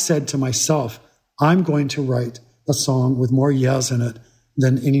 I said to myself, I'm going to write a song with more yeahs in it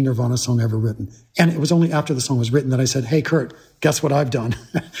than any Nirvana song ever written. And it was only after the song was written that I said, hey, Kurt, guess what I've done?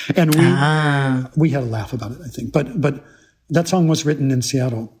 And we had a laugh about it, I think. But that song was written in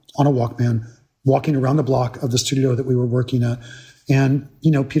Seattle on a Walkman, walking around the block of the studio that we were working at. And,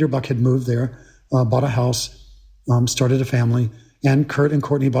 Peter Buck had moved there, bought a house, started a family, and Kurt and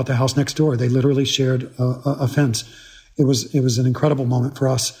Courtney bought the house next door. They literally shared a fence. It was an incredible moment for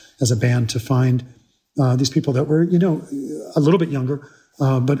us as a band to find these people that were, a little bit younger,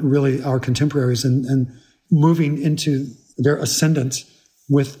 but really our contemporaries, and moving into their ascendance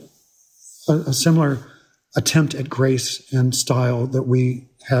with a similar attempt at grace and style that we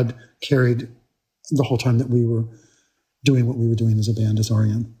had carried the whole time that we were doing what we were doing as a band, as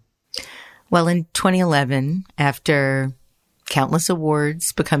R.E.M. Well, in 2011, after countless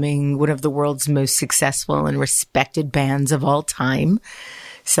awards, becoming one of the world's most successful and respected bands of all time,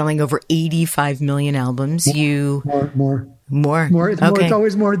 selling over 85 million albums, More. It's okay. It's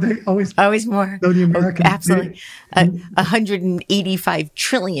always more. Always more. So the Americans. Absolutely. 185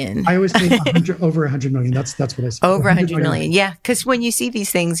 trillion. I always say over 100 million. That's what I say. Over 100 million. Yeah. Because when you see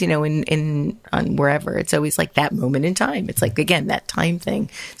these things, in on wherever, it's always like that moment in time. It's like, again, that time thing.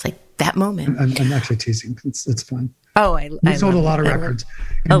 It's like that moment. I'm actually teasing. It's fun. Oh, we sold a lot of records.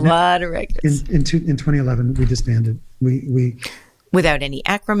 A lot of records. In 2011, we disbanded. We without any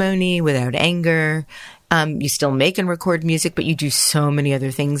acrimony, without anger. You still make and record music, but you do so many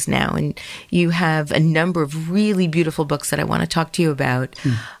other things now. And you have a number of really beautiful books that I want to talk to you about.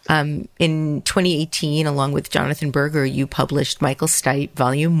 In 2018, along with Jonathan Berger, you published Michael Stipe,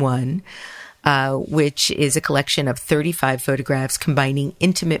 Volume 1, which is a collection of 35 photographs combining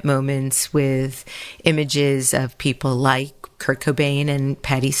intimate moments with images of people like Kurt Cobain and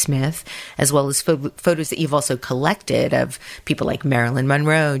Patti Smith, as well as photos that you've also collected of people like Marilyn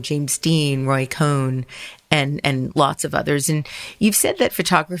Monroe, James Dean, Roy Cohn, and lots of others. And you've said that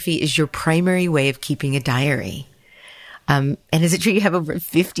photography is your primary way of keeping a diary. And is it true you have over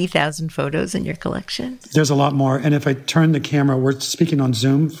 50,000 photos in your collection? There's a lot more. And if I turn the camera, we're speaking on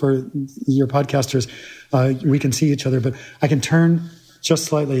Zoom for your podcasters. We can see each other, but I can turn just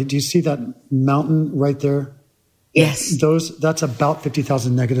slightly. Do you see that mountain right there? Yes. That's about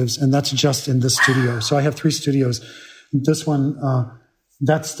 50,000 negatives, and that's just in this studio. So I have 3 studios. This one,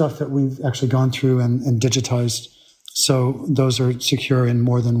 that's stuff that we've actually gone through and digitized. So those are secure in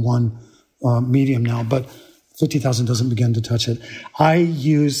more than one medium now, but 50,000 doesn't begin to touch it. I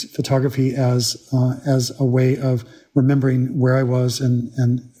use photography as a way of remembering where I was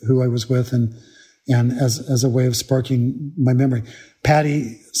and who I was with, and as a way of sparking my memory.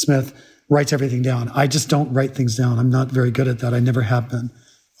 Patti Smith writes everything down. I just don't write things down. I'm not very good at that. I never have been.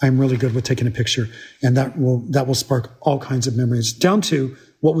 I'm really good with taking a picture, and that will spark all kinds of memories, down to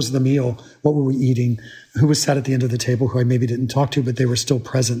what was the meal, what were we eating, who was sat at the end of the table, who I maybe didn't talk to, but they were still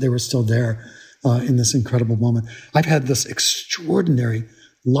present, they were still there in this incredible moment. I've had this extraordinary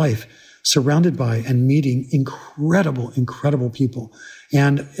life surrounded by and meeting incredible people.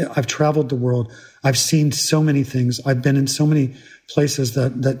 And I've traveled the world. I've seen so many things. I've been in so many places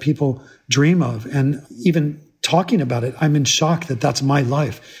that people dream of. And even talking about it, I'm in shock that that's my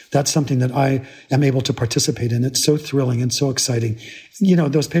life. That's something that I am able to participate in. It's so thrilling and so exciting. You know,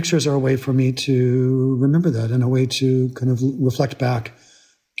 those pictures are a way for me to remember that, and a way to kind of reflect back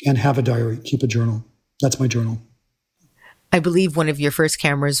and have a diary, keep a journal. That's my journal. I believe one of your first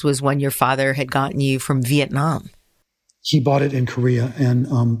cameras was one your father had gotten you from Vietnam. He bought it in Korea, and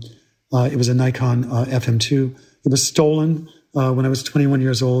it was a Nikon FM2. It was stolen when I was 21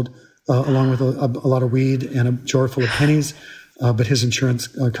 years old, along with a lot of weed and a jar full of pennies. But his insurance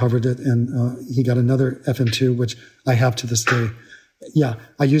covered it, and he got another FM2, which I have to this day. Yeah,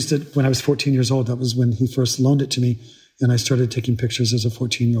 I used it when I was 14 years old. That was when he first loaned it to me, and I started taking pictures as a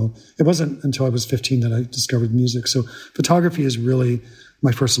 14-year-old. It wasn't until I was 15 that I discovered music. So photography is really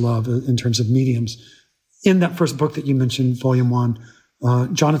my first love in terms of mediums. In that first book that you mentioned, Volume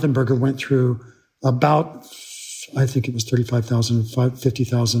 1, Jonathan Berger went through about, I think it was 35,000 or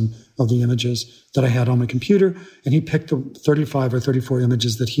 50,000 of the images that I had on my computer. And he picked the 35 or 34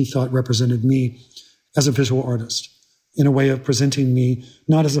 images that he thought represented me as a visual artist, in a way of presenting me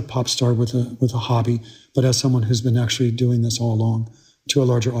not as a pop star with a hobby, but as someone who's been actually doing this all along to a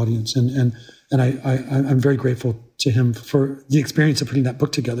larger audience. And I'm very grateful to him for the experience of putting that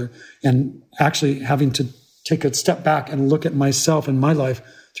book together, and actually having to take a step back and look at myself and my life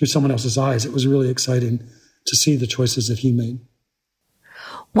through someone else's eyes. It was really exciting to see the choices that he made.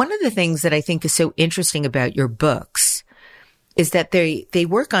 One of the things that I think is so interesting about your books is that they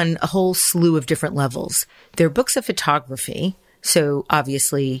work on a whole slew of different levels. They're books of photography, so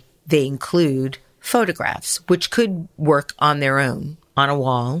obviously they include photographs, which could work on their own on a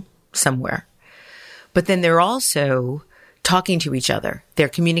wall somewhere. But then they're also talking to each other. They're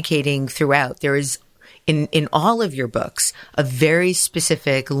communicating throughout. There is, in all of your books, a very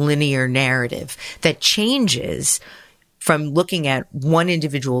specific linear narrative that changes from looking at one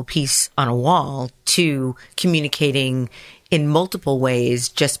individual piece on a wall to communicating in multiple ways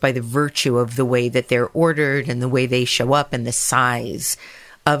just by the virtue of the way that they're ordered and the way they show up and the size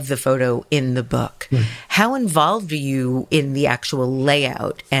of the photo in the book. Mm. How involved are you in the actual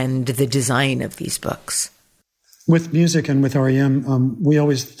layout and the design of these books? With music and with R.E.M., we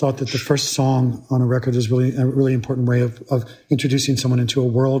always thought that the first song on a record is really a really important way of introducing someone into a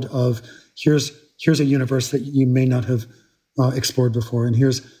world of here's a universe that you may not have explored before, and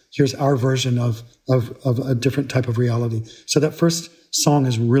here's our version of a different type of reality. So that first song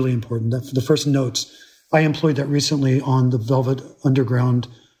is really important. The first notes. I employed that recently on the Velvet Underground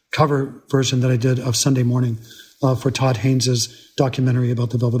cover version that I did of Sunday Morning for Todd Haynes' documentary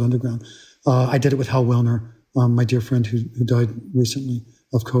about the Velvet Underground. I did it with Hal Wilner, my dear friend who died recently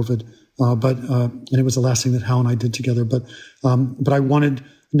of COVID. And it was the last thing that Hal and I did together. But I wanted,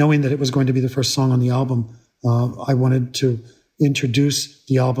 knowing that it was going to be the first song on the album, I wanted to introduce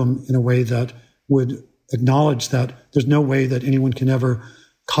the album in a way that would acknowledge that there's no way that anyone can ever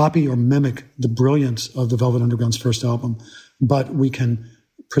copy or mimic the brilliance of the Velvet Underground's first album, but we can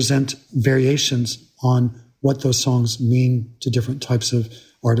present variations on what those songs mean to different types of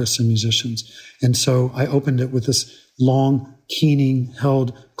artists and musicians. And so I opened it with this long, keening,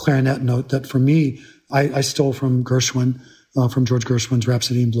 held clarinet note that for me, I stole from Gershwin, from George Gershwin's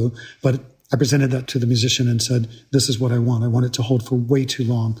Rhapsody in Blue, but I presented that to the musician and said, this is what I want. I want it to hold for way too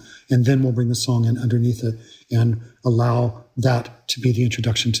long, and then we'll bring the song in underneath it and allow that to be the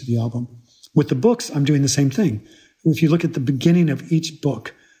introduction to the album. With the books, I'm doing the same thing. If you look at the beginning of each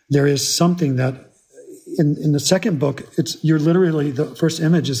book, there is something that in the second book, you're literally, the first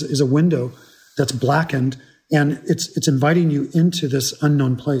image is a window that's blackened, and it's inviting you into this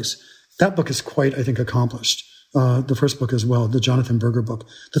unknown place. That book is quite, I think, accomplished. The first book as well, the Jonathan Berger book.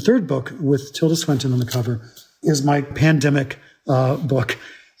 The third book with Tilda Swinton on the cover is my pandemic book.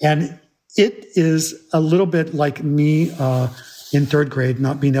 And it is a little bit like me in third grade,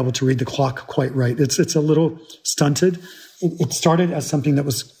 not being able to read the clock quite right. It's a little stunted. It started as something that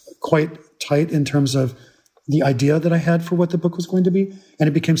was quite tight in terms of the idea that I had for what the book was going to be. And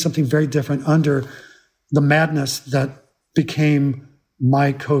it became something very different under the madness that became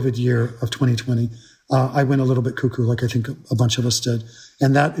my COVID year of 2020. I went a little bit cuckoo, like I think a bunch of us did.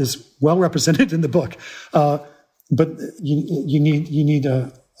 And that is well represented in the book. But you need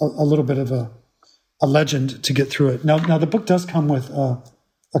a little bit of a legend to get through it. Now the book does come with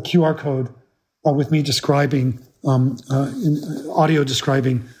a QR code with me describing, audio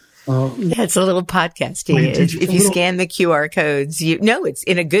describing. Yeah, it's a little podcasty. If you scan the QR codes, it's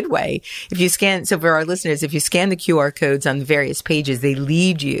in a good way. So for our listeners, if you scan the QR codes on the various pages, they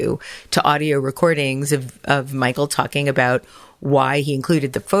lead you to audio recordings of Michael talking about why he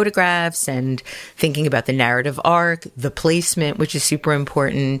included the photographs and thinking about the narrative arc, the placement, which is super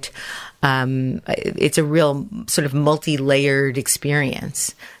important. It's a real sort of multi-layered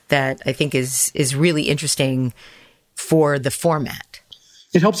experience that I think is really interesting for the format.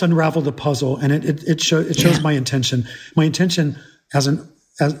 It helps unravel the puzzle, and it shows my intention. My intention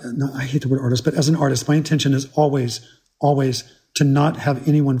I hate the word artist, but as an artist, my intention is always to not have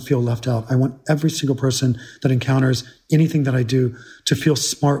anyone feel left out. I want every single person that encounters anything that I do to feel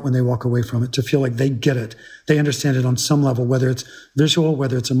smart when they walk away from it, to feel like they get it. They understand it on some level, whether it's visual,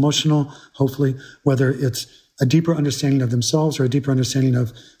 whether it's emotional, hopefully, whether it's a deeper understanding of themselves or a deeper understanding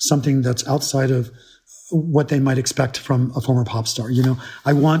of something that's outside of what they might expect from a former pop star.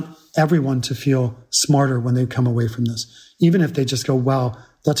 I want everyone to feel smarter when they come away from this, even if they just go, wow,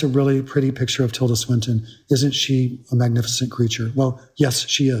 that's a really pretty picture of Tilda Swinton. Isn't she a magnificent creature? Well, yes,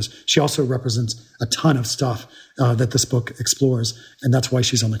 she is. She also represents a ton of stuff that this book explores, and that's why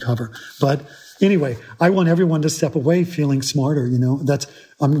she's on the cover. But anyway, I want everyone to step away feeling smarter. That's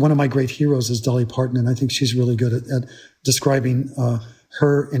one of my great heroes is Dolly Parton, and I think she's really good at describing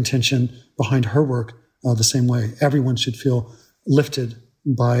her intention behind her work the same way. Everyone should feel lifted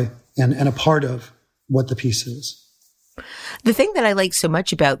by and a part of what the piece is. The thing that I like so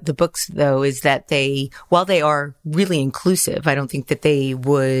much about the books, though, is that while they are really inclusive, I don't think that they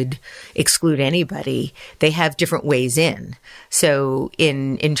would exclude anybody. They have different ways in. So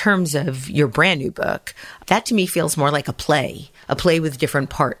in terms of your brand new book, that to me feels more like a play with different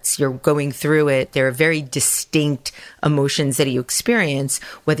parts. You're going through it. There are very distinct emotions that you experience,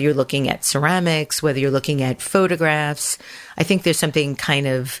 whether you're looking at ceramics, whether you're looking at photographs. I think there's something kind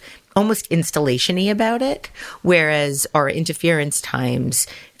of almost installation-y about it, whereas our Interference Times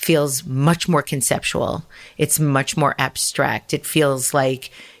feels much more conceptual. It's much more abstract. It feels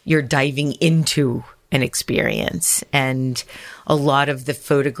like you're diving into an experience. And a lot of the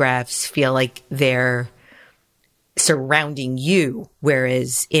photographs feel like they're surrounding you,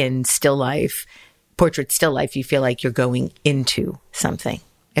 whereas in portrait still life, you feel like you're going into something.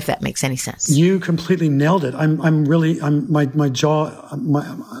 If that makes any sense. You completely nailed it. My jaw,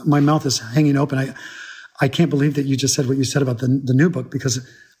 my mouth is hanging open. I can't believe that you just said what you said about the new book, because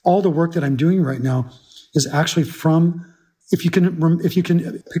all the work that I'm doing right now is actually from, if you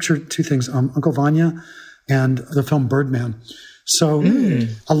can picture two things, Uncle Vanya and the film Birdman. So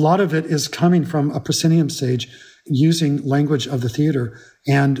a lot of it is coming from a proscenium stage, using language of the theater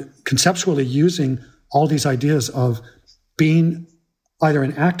and conceptually using all these ideas of being either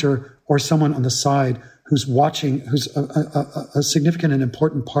an actor or someone on the side who's watching, who's a significant and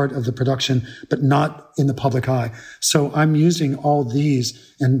important part of the production, but not in the public eye. So I'm using all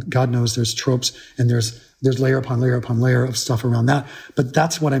these, and God knows there's tropes and there's layer upon layer upon layer of stuff around that. But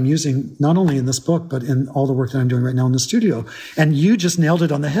that's what I'm using, not only in this book, but in all the work that I'm doing right now in the studio. And you just nailed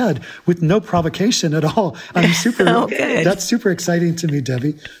it on the head with no provocation at all. I'm super, that's super exciting to me,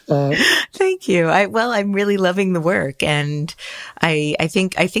 Debbie. Thank you. I'm really loving the work. And I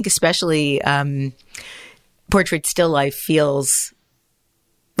think especially, Portrait Still Life feels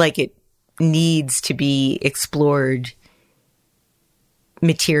like it needs to be explored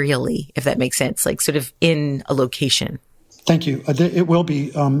materially, if that makes sense, like sort of in a location. Thank you. It will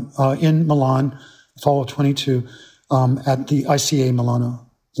be in Milan, fall of 22, at the ICA Milano,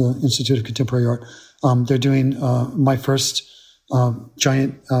 the Institute of Contemporary Art. They're doing my first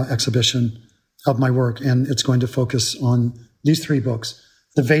giant exhibition of my work, and it's going to focus on these three books.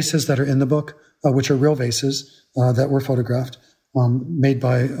 The vases that are in the book, which are real vases that were photographed, made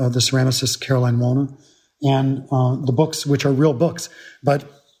by the ceramicist Caroline Walner, and the books, which are real books, but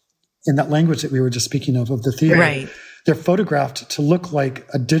in that language that we were just speaking of the theater, right. They're photographed to look like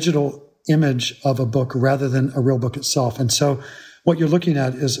a digital image of a book rather than a real book itself. And so what you're looking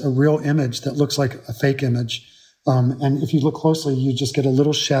at is a real image that looks like a fake image. And if you look closely, you just get a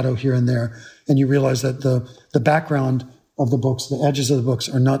little shadow here and there, and you realize that the background of the books, the edges of the books,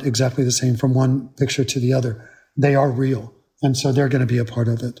 are not exactly the same from one picture to the other. They are real, and so they're going to be a part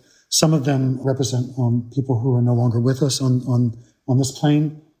of it. Some of them represent people who are no longer with us on this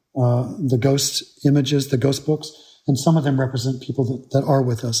plane, the ghost images, the ghost books, and some of them represent people that are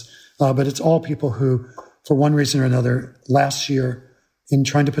with us. But it's all people who, for one reason or another, last year, in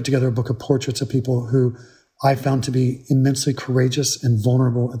trying to put together a book of portraits of people who I found to be immensely courageous and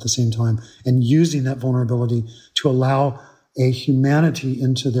vulnerable at the same time, and using that vulnerability to allow a humanity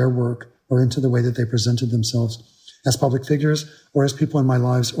into their work or into the way that they presented themselves as public figures or as people in my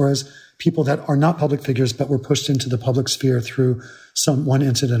lives or as people that are not public figures but were pushed into the public sphere through one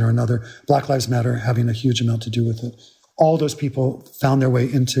incident or another. Black Lives Matter having a huge amount to do with it. All those people found their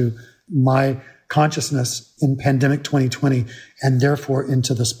way into my consciousness in pandemic 2020 and therefore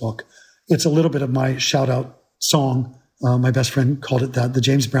into this book. It's a little bit of my shout out song. My best friend called it that, the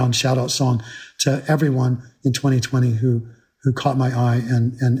James Brown shout out song to everyone in 2020 who caught my eye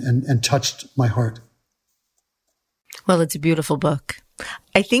and touched my heart. Well, it's a beautiful book.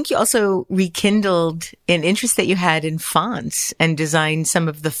 I think you also rekindled an interest that you had in fonts and designed some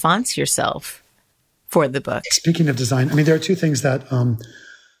of the fonts yourself for the book. Speaking of design, I mean, there are two things that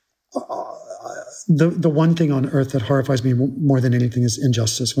the one thing on earth that horrifies me more than anything is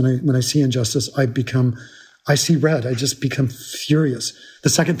injustice. When I see injustice, I see red. I just become furious. The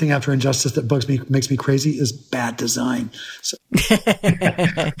second thing after injustice that bugs me, makes me crazy, is bad design. So.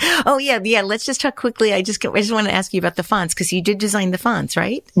 Oh, yeah. Let's just talk quickly. I just want to ask you about the fonts, because you did design the fonts,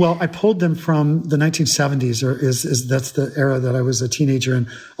 right? Well, I pulled them from the 1970s, or that's the era that I was a teenager, and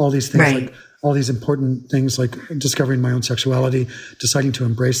all these things, right. Like all these important things like discovering my own sexuality, deciding to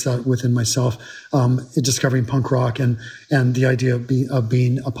embrace that within myself, discovering punk rock and the idea of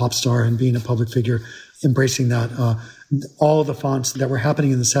being a pop star and being a public figure, embracing that. All the fonts that were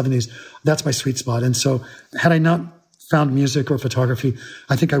happening in the 70s, that's my sweet spot. And so had I not found music or photography,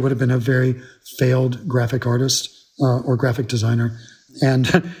 I think I would have been a very failed graphic artist or graphic designer. And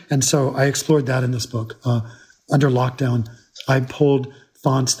so I explored that in this book. Under lockdown, I pulled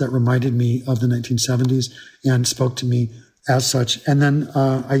fonts that reminded me of the 1970s and spoke to me as such. And then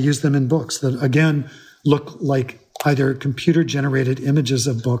I used them in books that, again, look like either computer-generated images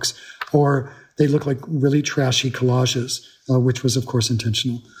of books or they look like really trashy collages, which was, of course,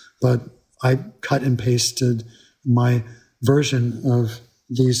 intentional. But I cut and pasted my version of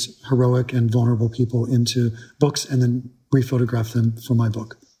these heroic and vulnerable people into books and then rephotographed them for my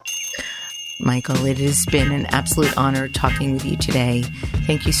book. Michael, it has been an absolute honor talking with you today.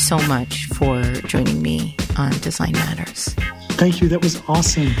 Thank you so much for joining me on Design Matters. Thank you. That was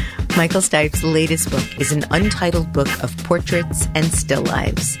awesome. Michael Stipe's latest book is an untitled book of portraits and still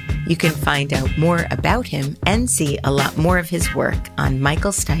lives. You can find out more about him and see a lot more of his work on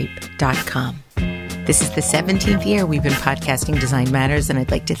michaelstipe.com. This is the 17th year we've been podcasting Design Matters, and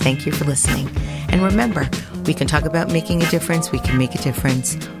I'd like to thank you for listening. And remember, we can talk about making a difference, we can make a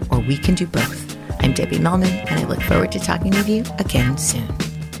difference, or we can do both. I'm Debbie Millman, and I look forward to talking with you again soon.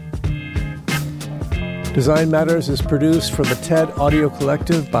 Design Matters is produced for the TED Audio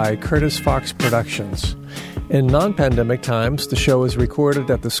Collective by Curtis Fox Productions. In non-pandemic times, the show is recorded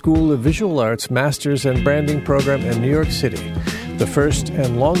at the School of Visual Arts Masters and Branding Program in New York City, the first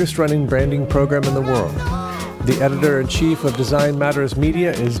and longest-running branding program in the world. The editor-in-chief of Design Matters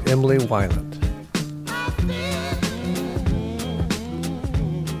Media is Emily Weiland.